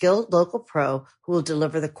find a skilled local pro who will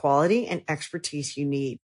deliver the quality and expertise you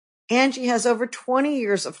need. Angie has over 20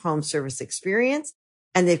 years of home service experience,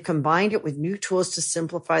 and they've combined it with new tools to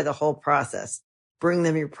simplify the whole process. Bring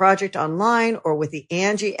them your project online or with the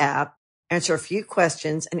Angie app, answer a few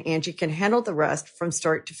questions, and Angie can handle the rest from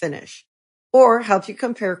start to finish. Or help you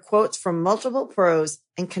compare quotes from multiple pros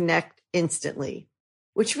and connect instantly,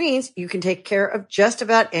 which means you can take care of just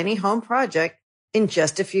about any home project in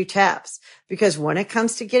just a few taps. Because when it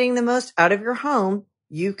comes to getting the most out of your home,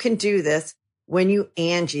 you can do this when you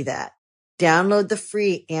Angie that. Download the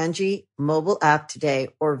free Angie mobile app today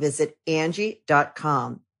or visit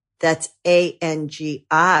Angie.com. That's ANGI.com.